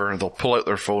wherever, and they'll pull out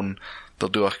their phone. They'll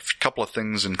do a couple of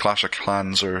things in Clash of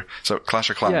Clans Clash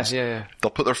of Clans. Yeah.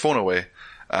 They'll put their phone away,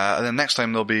 and then next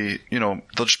time they'll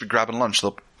just be grabbing lunch.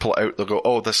 They'll pull it out. They'll go,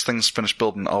 oh, this thing's finished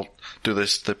building. I'll do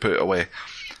this. They put it away.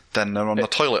 then they're on the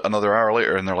toilet another hour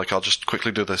later, and they're like, I'll just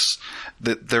quickly do this.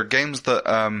 They're games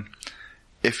that,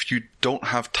 if you don't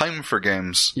have time for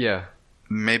games,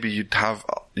 maybe you'd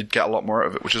get a lot more out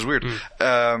of it, which is weird.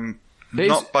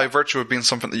 Not by virtue of being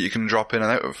something that you can drop in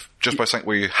and out of, just by something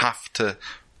where you have to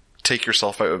take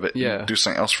yourself out of it and do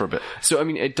something else for a bit. So, I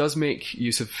mean, it does make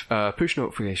use of push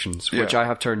notifications, which I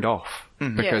have turned off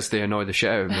because they annoy the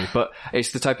shit out of me. But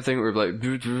it's the type of thing where, like,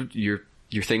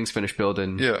 your thing's finished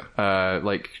building,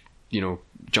 like, you know,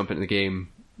 jump into the game,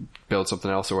 build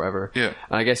something else or whatever. Yeah.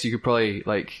 And I guess you could probably,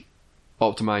 like,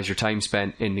 optimize your time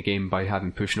spent in the game by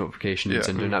having push notifications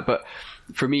and doing that. But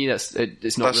for me,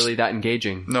 it's not really that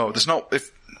engaging. No, there's not.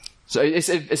 So it's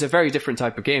a very different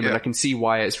type of game, and I can see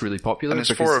why it's really popular. And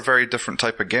it's for a very different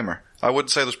type of gamer. I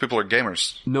wouldn't say those people are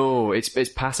gamers. No, it's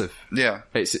passive. Yeah,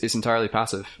 it's entirely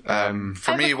passive. For I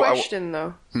have me, a question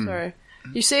though. Sorry,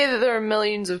 you say that there are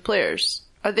millions of players.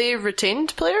 Are they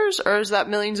retained players, or is that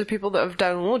millions of people that have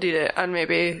downloaded it and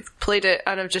maybe played it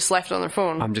and have just left it on their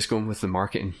phone? I'm just going with the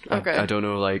marketing. Okay. I don't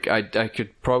know. Like, I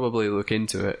could probably look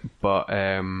into it, but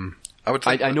I would.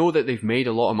 I know that they've made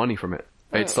a lot of money from it.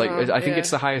 It's like, I think it's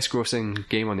the highest grossing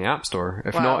game on the App Store.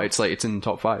 If not, it's like, it's in the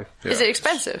top 5. Yeah. Is it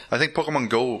expensive? I think Pokemon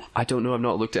Go... I don't know, I've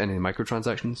not looked at any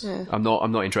microtransactions. Yeah. I'm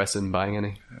not interested in buying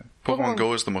any. Yeah. Pokemon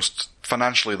Go is the most,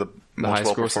 financially, the most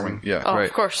well-performing. Yeah. Oh,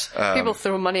 of course. People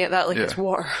throw money at that like it's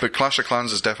war. But Clash of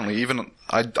Clans is definitely, even,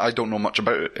 I don't know much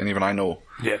about it, and even I know.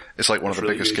 Yeah. It's like one of the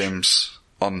biggest games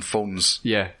on phones.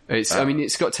 Yeah. It's, I mean,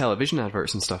 it's got television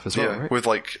adverts and stuff as well, right? With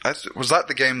like, was that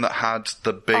the game that had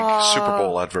the big Super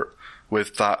Bowl advert?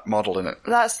 With that model in it.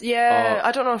 That's,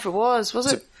 I don't know if it was.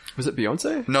 Was it? Was it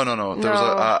Beyonce? No. There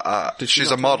was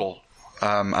she's a model,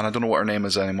 and I don't know what her name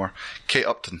is anymore. Kate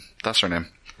Upton, that's her name.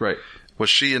 Right. Was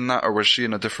she in that, or was she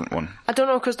in a different one? I don't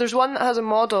know, because there's one that has a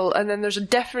model, and then there's a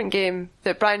different game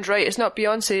that Brian's right. It's not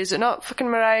Beyonce. Is it not fucking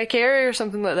Mariah Carey or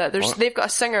something like that? They've got a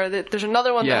singer. There's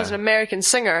another one that has an American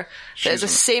singer that is the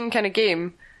same kind of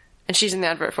game. And she's in the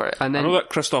advert for it. And then I know that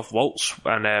Christoph Waltz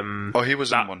and he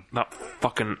was in one. That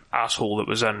fucking asshole that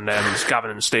was in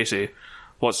Gavin and Stacey.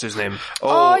 What's his name?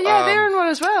 They're in one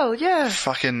as well. Yeah.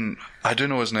 Fucking, I do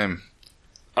know his name.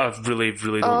 I really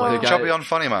don't like the Chubby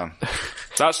Unfunny Man.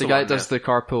 That's the guy that does the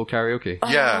carpool karaoke.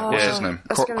 What's his name?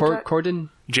 Corden?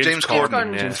 James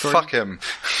Corden. Yeah. Fuck him.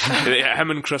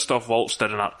 Him and Christoph Waltz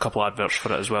did a couple adverts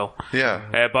for it as well.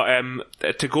 Yeah.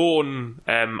 But to go on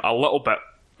a little bit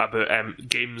about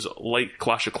games like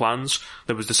Clash of Clans,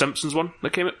 there was the Simpsons one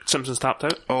that came out, Simpsons Tapped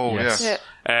Out. Oh, yes.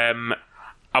 Yeah.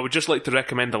 I would just like to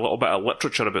recommend a little bit of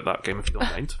literature about that game, if you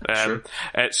don't mind. Sure.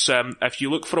 It's if you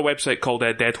look for a website called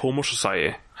Dead Homo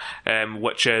Society,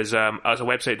 which is a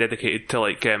website dedicated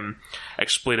to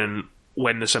explaining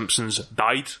when the Simpsons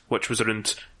died, which was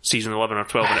around season 11 or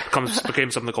 12, and it became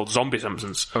something called Zombie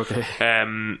Simpsons.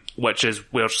 Okay. Which is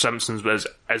where Simpsons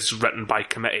is written by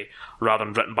committee rather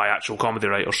than written by actual comedy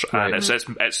writers. Right. And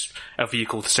it's a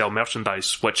vehicle to sell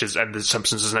merchandise, and the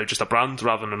Simpsons is now just a brand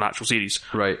rather than an actual series.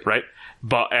 Right.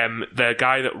 But the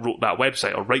guy that wrote that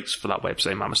website, or writes for that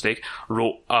website, my mistake,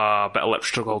 wrote a bit of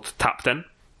literature called Tapped In,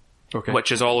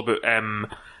 which is all about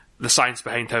the science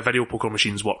behind how video poker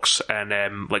machines works, and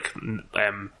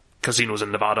casinos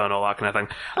in Nevada and all that kind of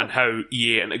thing, and how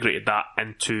EA integrated that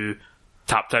into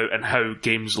Tapped Out and how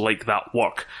games like that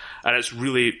work. And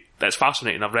it's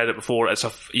fascinating. I've read it before.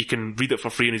 You can read it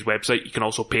for free on his website. You can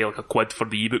also pay like £1 for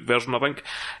the ebook version, I think.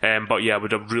 But yeah, I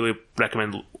would really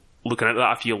recommend looking into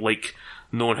that if you like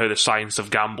knowing how the science of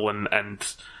gambling and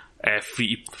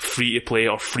free to play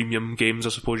or freemium games, I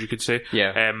suppose you could say,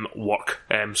 work.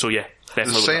 So yeah,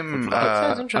 definitely. The same.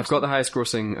 I've got the highest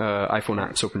grossing iPhone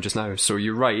apps open just now. So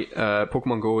you're right.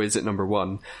 Pokemon Go is at number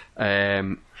 1.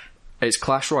 It's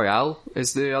Clash Royale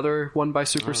is the other one by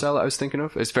Supercell that I was thinking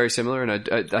of. It's very similar, and I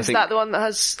think... Is that the one that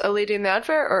has a lady in the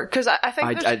advert? Or because I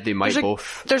think they might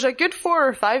both. There's a good 4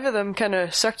 or 5 of them kind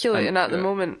of circulating at the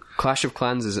moment. Clash of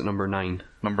Clans is at number 9.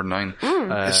 Number 9.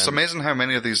 It's amazing how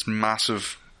many of these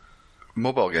massive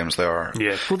mobile games there are.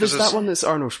 Yeah. Well, there's that one that's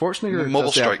Arnold Schwarzenegger.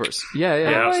 Mobile Strike. Yeah,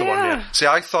 that's the one, yeah. See,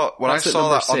 I thought, when That's I saw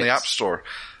that 6. on the App Store,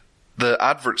 the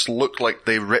adverts looked like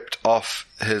they ripped off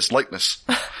his likeness.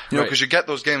 You know, because you get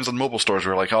those games on mobile stores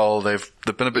where like,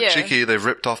 they've been a bit cheeky, they've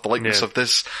ripped off the likeness of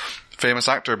this famous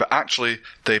actor, but actually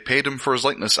they paid him for his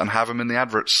likeness and have him in the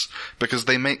adverts because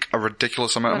they make a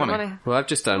ridiculous amount of money. Well, I've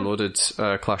just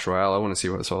downloaded Clash Royale. I want to see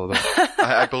what it's all about.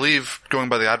 I believe, going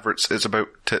by the adverts, it's about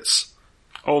tits.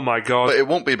 Oh my god. But it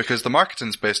won't be because the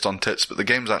marketing's based on tits, but the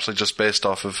game's actually just based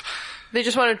off of... They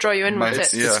just want to draw you in with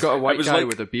it. Yeah. It's got a white was guy like-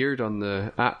 with a beard on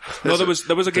the app. No, there was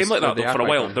a game like that the though, for a app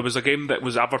while. icon. There was a game that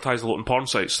was advertised a lot on porn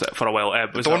sites for a while.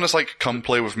 It was The one that's like, come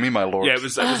play with me, my lord. yeah, it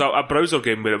was a browser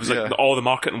game where it was like Yeah. all the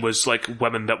marketing was like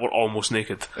women that were almost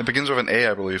naked. It begins with an A,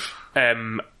 I believe.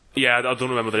 Yeah, I don't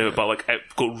remember the name of it, but like it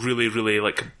got really, really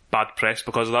like bad press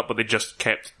because of that. But they just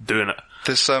kept doing it.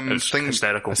 This It's thing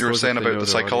hysterical. you were suppose saying if they about know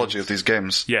the their psychology audience. of these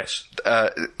games. Yes.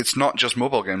 It's not just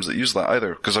mobile games that use that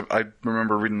either, because I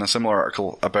remember reading a similar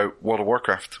article about World of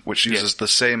Warcraft, which uses the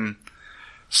same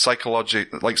psychology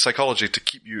to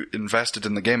keep you invested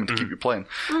in the game and to keep you playing.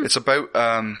 It's about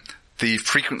the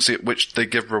frequency at which they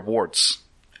give rewards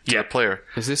to the player.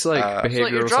 Is this like It's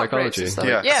like your behavioral drop rates psychology? and stuff.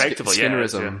 Yeah. Effectively, yeah.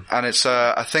 Skinnerism. And it's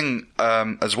a thing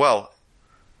as well,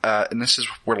 and this is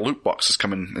where loot boxes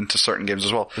come into certain games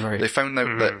as well. Right. They found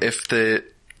out that if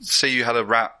say you had a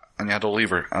rat and you had a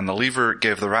lever, and the lever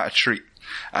gave the rat a treat,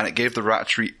 and it gave the rat a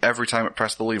treat every time it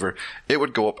pressed the lever, it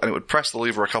would go up and it would press the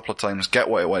lever a couple of times, get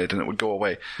what it wanted, and it would go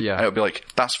away. Yeah. And it would be like,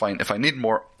 that's fine. If I need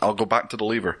more, I'll go back to the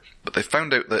lever. But they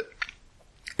found out that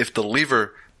if the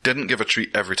lever didn't give a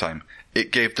treat every time,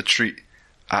 it gave the treat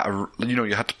at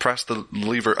you had to press the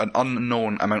lever an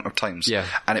unknown amount of times. Yeah.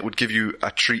 And it would give you a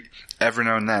treat every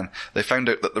now and then. They found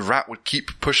out that the rat would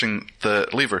keep pushing the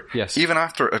lever. Yes. Even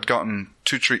after it had gotten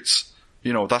 2 treats.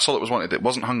 That's all it was wanted. It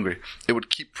wasn't hungry. It would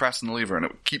keep pressing the lever and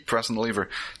it would keep pressing the lever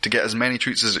to get as many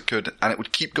treats as it could, and it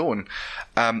would keep going.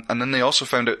 And then they also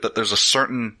found out that there's a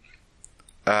certain,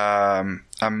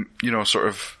 sort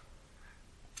of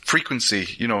frequency,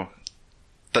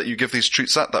 that you give these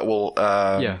treats at that will,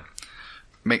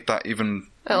 make that even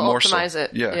It'll more optimize so.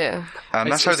 it. Yeah. Yeah.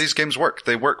 And that's how these games work.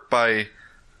 They work by,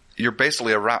 you're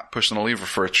basically a rat pushing a lever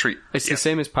for a treat. It's the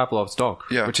same as Pavlov's dog,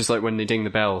 which is like when they ding the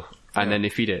bell and then they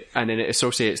feed it, and then it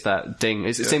associates that ding.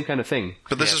 It's the same kind of thing.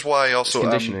 But this is why also,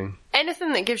 Conditioning.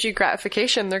 Anything that gives you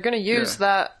gratification, they're going to use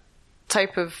that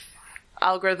type of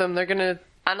algorithm. They're going to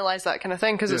analyze that kind of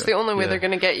thing because it's the only way they're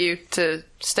going to get you to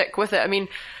stick with it. I mean,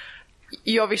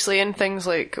 you obviously in things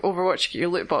like Overwatch get your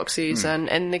loot boxes, and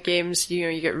in the games,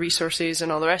 you get resources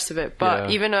and all the rest of it.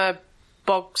 But even a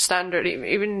bog standard,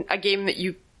 even a game that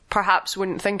you perhaps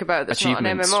wouldn't think about that's not an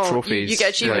Achievements, MMO, trophies, you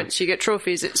get achievements, you get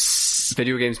trophies. It's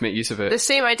Video games make use of it. the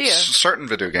same idea. certain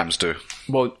video games do.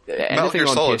 Well, anything Gear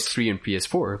on Solid PS3 and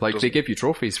PS4, like they give you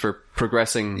trophies for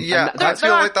progressing. Yeah, and I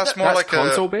feel like that's more that's like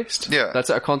console based. Yeah. That's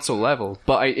at a console level,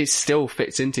 but it still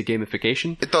fits into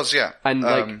gamification. It does, yeah. And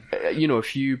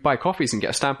if you buy coffees and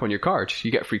get a stamp on your card,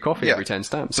 you get free coffee every 10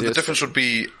 stamps. But the difference would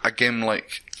be a game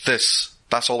like this.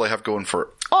 That's all they have going for it.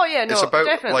 Oh yeah, no, It's about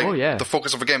definitely. the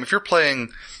focus of a game. If you're playing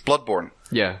Bloodborne,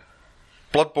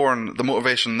 Bloodborne, the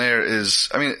motivation there is,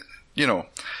 I mean,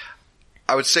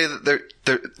 I would say that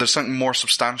there's something more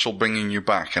substantial bringing you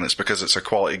back, and it's because it's a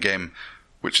quality game,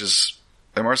 which is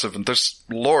immersive, and there's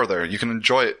lore there. You can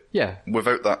enjoy it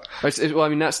without that. Well, I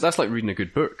mean, that's like reading a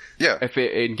good book. Yeah. If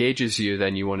it engages you,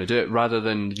 then you want to do it, rather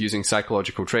than using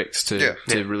psychological tricks to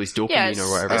release dopamine or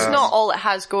whatever. It's not all it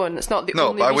has going. It's not the No,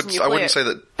 only but reason you I play wouldn't it. say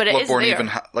that But it is Bloodborne there.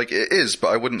 even it is, but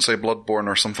I wouldn't say Bloodborne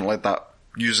or something like that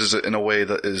uses it in a way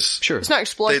that is Sure. It's not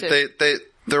exploited.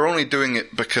 They're only doing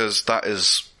it because that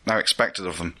is now expected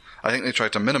of them. I think they try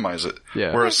to minimize it.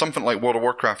 Yeah. Whereas something like World of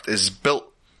Warcraft is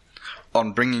built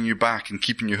on bringing you back and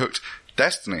keeping you hooked.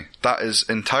 Destiny, that is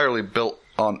entirely built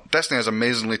on... Destiny has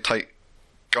amazingly tight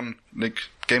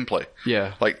gameplay.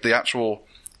 Yeah. Like, the actual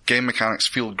game mechanics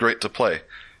feel great to play.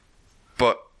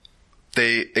 But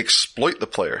they exploit the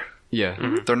player. Yeah.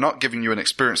 Mm-hmm. They're not giving you an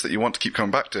experience that you want to keep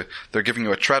coming back to. They're giving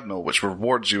you a treadmill which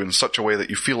rewards you in such a way that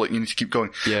you feel like you need to keep going.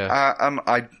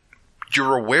 Yeah.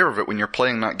 You're aware of it when you're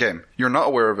playing that game. You're not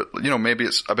aware of it. Maybe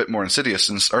it's a bit more insidious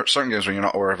in certain games when you're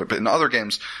not aware of it, but in other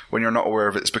games when you're not aware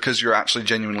of it, it's because you're actually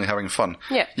genuinely having fun.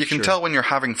 Yeah. You can tell when you're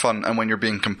having fun and when you're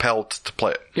being compelled to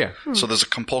play it. Yeah. So there's a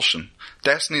compulsion.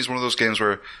 Destiny is one of those games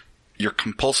where you're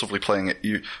compulsively playing it.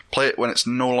 You play it when it's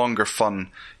no longer fun.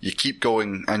 You keep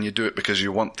going and you do it because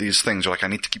you want these things. You're like, I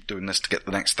need to keep doing this to get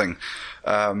the next thing.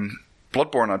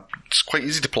 Bloodborne, it's quite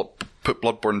easy to put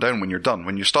Bloodborne down when you're done.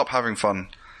 When you stop having fun,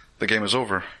 the game is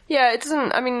over. Yeah, it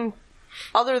doesn't, I mean,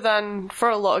 other than for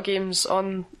a lot of games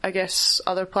on, I guess,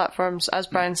 other platforms, as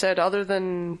Brian said, other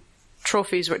than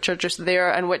trophies which are just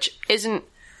there and which isn't,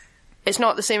 it's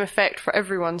not the same effect for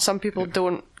everyone. Some people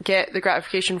don't get the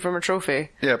gratification from a trophy.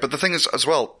 Yeah, but the thing is, as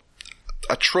well,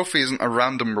 a trophy isn't a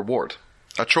random reward.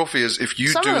 A trophy is if you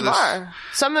Some do of them this. are.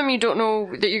 Some of them you don't know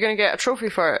that you're going to get a trophy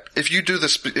for it. If you do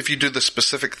this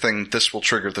specific thing, this will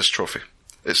trigger this trophy.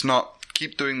 It's not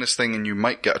keep doing this thing and you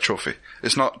might get a trophy.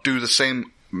 It's not do the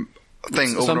same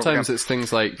thing over Sometimes and over again. it's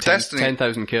things like Destiny-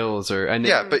 10,000 kills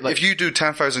but if you do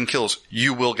 10,000 kills,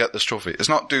 you will get this trophy. It's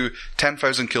not do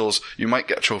 10,000 kills, you might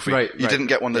get a trophy. Right, you didn't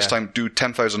get one this time, do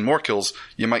 10,000 more kills,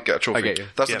 you might get a trophy. I get you.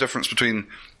 That's the difference between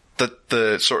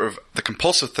the sort of the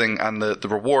compulsive thing and the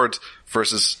reward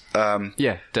versus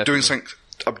definitely. doing something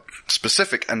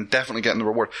specific and definitely getting the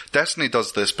reward. Destiny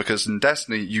does this because in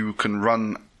Destiny you can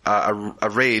run a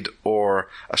raid or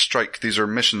a strike. These are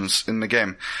missions in the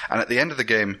game, and at the end of the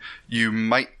game you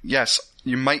might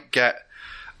get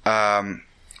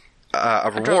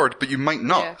a reward, but you might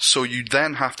not. Yeah. So you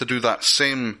then have to do that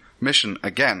same mission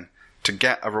again to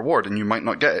get a reward, and you might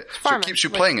not get it. So it keeps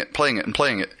you playing it,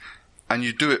 and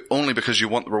you do it only because you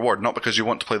want the reward, not because you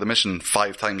want to play the mission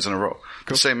 5 times in a row.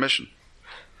 Cool. The same mission.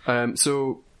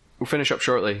 So we'll finish up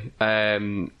shortly.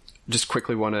 Just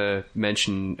quickly want to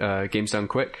mention Games Done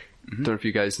Quick. Don't know if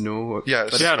you guys know. Yeah,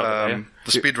 it's, I know,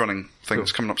 the speedrunning thing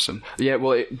is coming up soon. Yeah,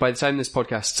 well, by the time this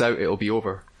podcast's out, it'll be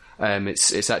over.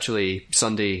 It's actually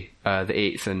Sunday the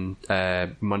 8th and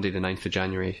Monday the 9th of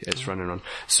January it's running on.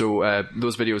 So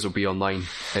those videos will be online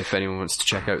if anyone wants to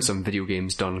check out some video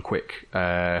games done quick.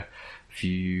 If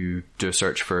you do a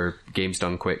search for Games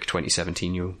Done Quick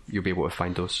 2017, you'll be able to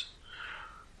find those.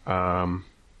 Liam,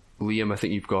 I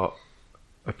think you've got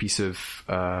a piece of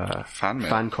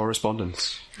fan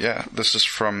correspondence. Yeah, this is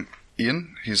from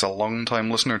Ian. He's a long-time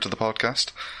listener to the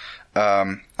podcast.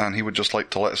 And he would just like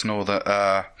to let us know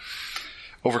that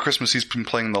over Christmas he's been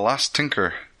playing The Last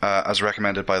Tinker as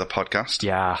recommended by the podcast.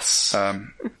 Yes.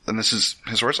 And this is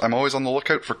his words. I'm always on the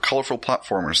lookout for colourful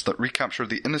platformers that recapture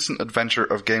the innocent adventure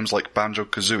of games like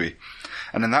Banjo-Kazooie.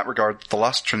 And in that regard, The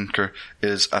Last Tinker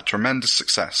is a tremendous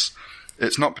success.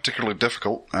 It's not particularly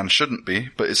difficult, and shouldn't be,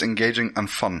 but it's engaging and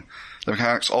fun. The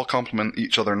mechanics all complement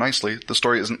each other nicely, the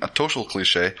story isn't a total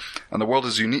cliché, and the world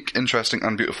is unique, interesting,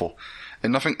 and beautiful.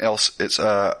 In nothing else, it's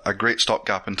a great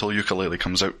stopgap until Yooka-Laylee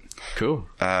comes out. Cool.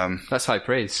 That's high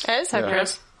praise. It is high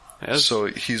praise. So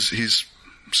he's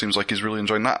seems like he's really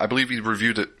enjoying that. I believe he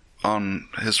reviewed it on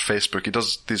his Facebook. He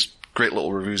does these great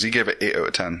little reviews. He gave it 8 out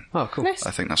of 10. Oh, cool. Nice.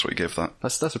 I think that's what he gave that.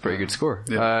 That's a pretty good score.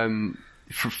 Yeah.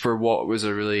 For what was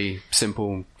a really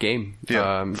simple game.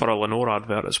 Yeah. For a Lenore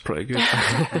advert, it's pretty good.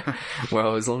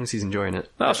 Well, as long as he's enjoying it.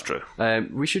 That's true.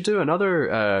 We should do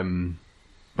another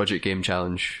budget game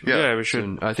challenge. Yeah, we should.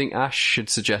 soon. I think Ash had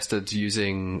suggested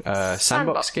using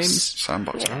sandbox games.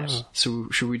 Sandbox games. So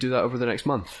should we do that over the next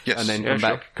month? Yes. And then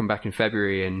Yeah, come back in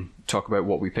February and talk about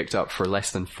what we picked up for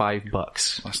less than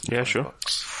 $5. Yeah, sure.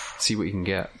 $5. See what you can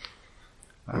get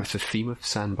with the theme of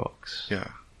sandbox. Yeah.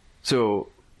 So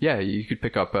yeah, you could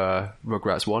pick up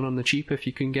Rugrats 1 on the cheap if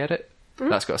you can get it.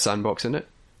 That's got a sandbox in it.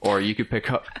 Or you could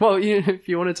pick up, if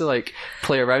you wanted to like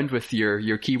play around with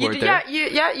your keyboard there.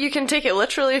 You can take it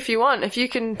literally if you want. If you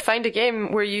can find a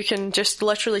game where you can just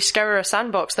literally scour a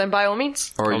sandbox, then by all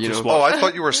means. Or Oh, I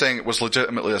thought you were saying it was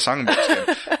legitimately a sandbox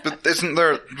game. But isn't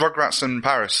there Rugrats in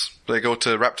Paris? They go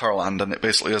to Reptile Land and it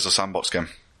basically is a sandbox game.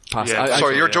 Yeah.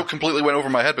 Sorry, your joke completely went over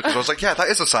my head because I was like, yeah, that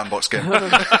is a sandbox game.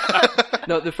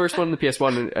 No, the first one on the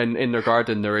PS1, and in their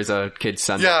garden there is a kid's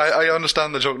sandbox. Yeah, I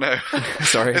understand the joke now.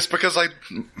 Sorry. It's because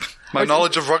my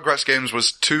knowledge of Rugrats games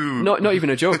was too... Not even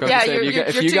a joke. I'm Yeah, just saying, you're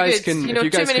if too you guys good. can, You know if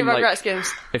you too guys many can, Rugrats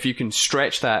games. if you can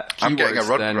stretch that, I'm getting a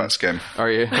keywords, Rugrats game.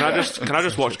 Are you? Can I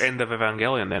just watch End of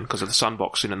Evangelion then, because of the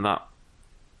sandbox scene in that?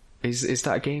 Is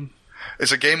that a game?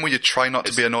 It's a game where you try not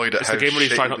to be annoyed at It's how the game where you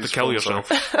try shady not to these kill phones are.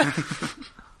 yourself.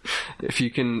 If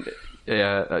you can,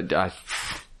 yeah,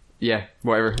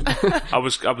 whatever. I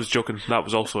was joking. That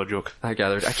was also a joke. I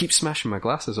gathered. I keep smashing my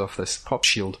glasses off this pop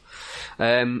shield.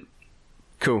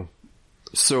 Cool.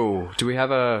 So, do we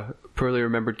have a poorly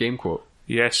remembered game quote?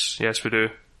 Yes, we do.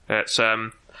 It's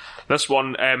this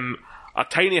one. A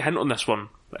tiny hint on this one.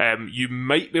 You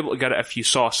might be able to get it if you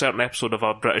saw a certain episode of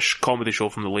a British comedy show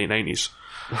from the late 90s.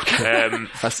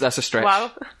 That's a stretch.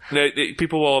 Wow. Now,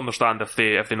 people will understand if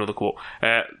they know the quote.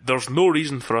 There's no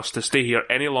reason for us to stay here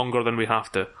any longer than we have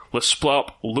to. Let's split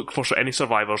up, look for any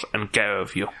survivors, and get out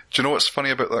of here. Do you know what's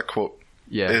funny about that quote?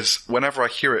 Yeah. Is whenever I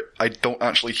hear it, I don't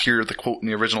actually hear the quote in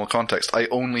the original context. I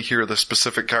only hear the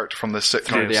specific character from the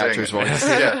sitcom the saying actor's it. voice.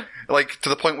 Yeah. Like, to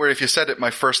the point where if you said it, my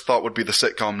first thought would be the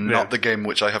sitcom, not the game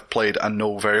which I have played and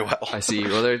know very well. I see.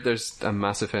 Well, there's a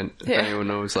massive hint. If Yeah. anyone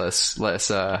knows, let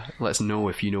us know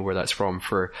if you know where that's from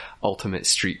for ultimate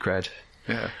street cred.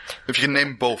 Yeah. If you can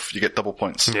name both, you get double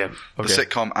points. Yeah. The Okay.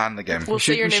 sitcom and the game. We'll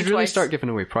say your We name should really twice. start giving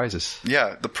away prizes.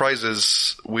 Yeah, the prize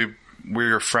is we're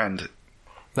your friend.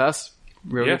 That's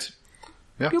real Yeah.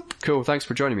 good. Yeah. Cool. Thanks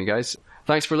for joining me, guys.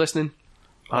 Thanks for listening.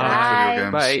 Video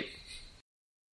games. Bye.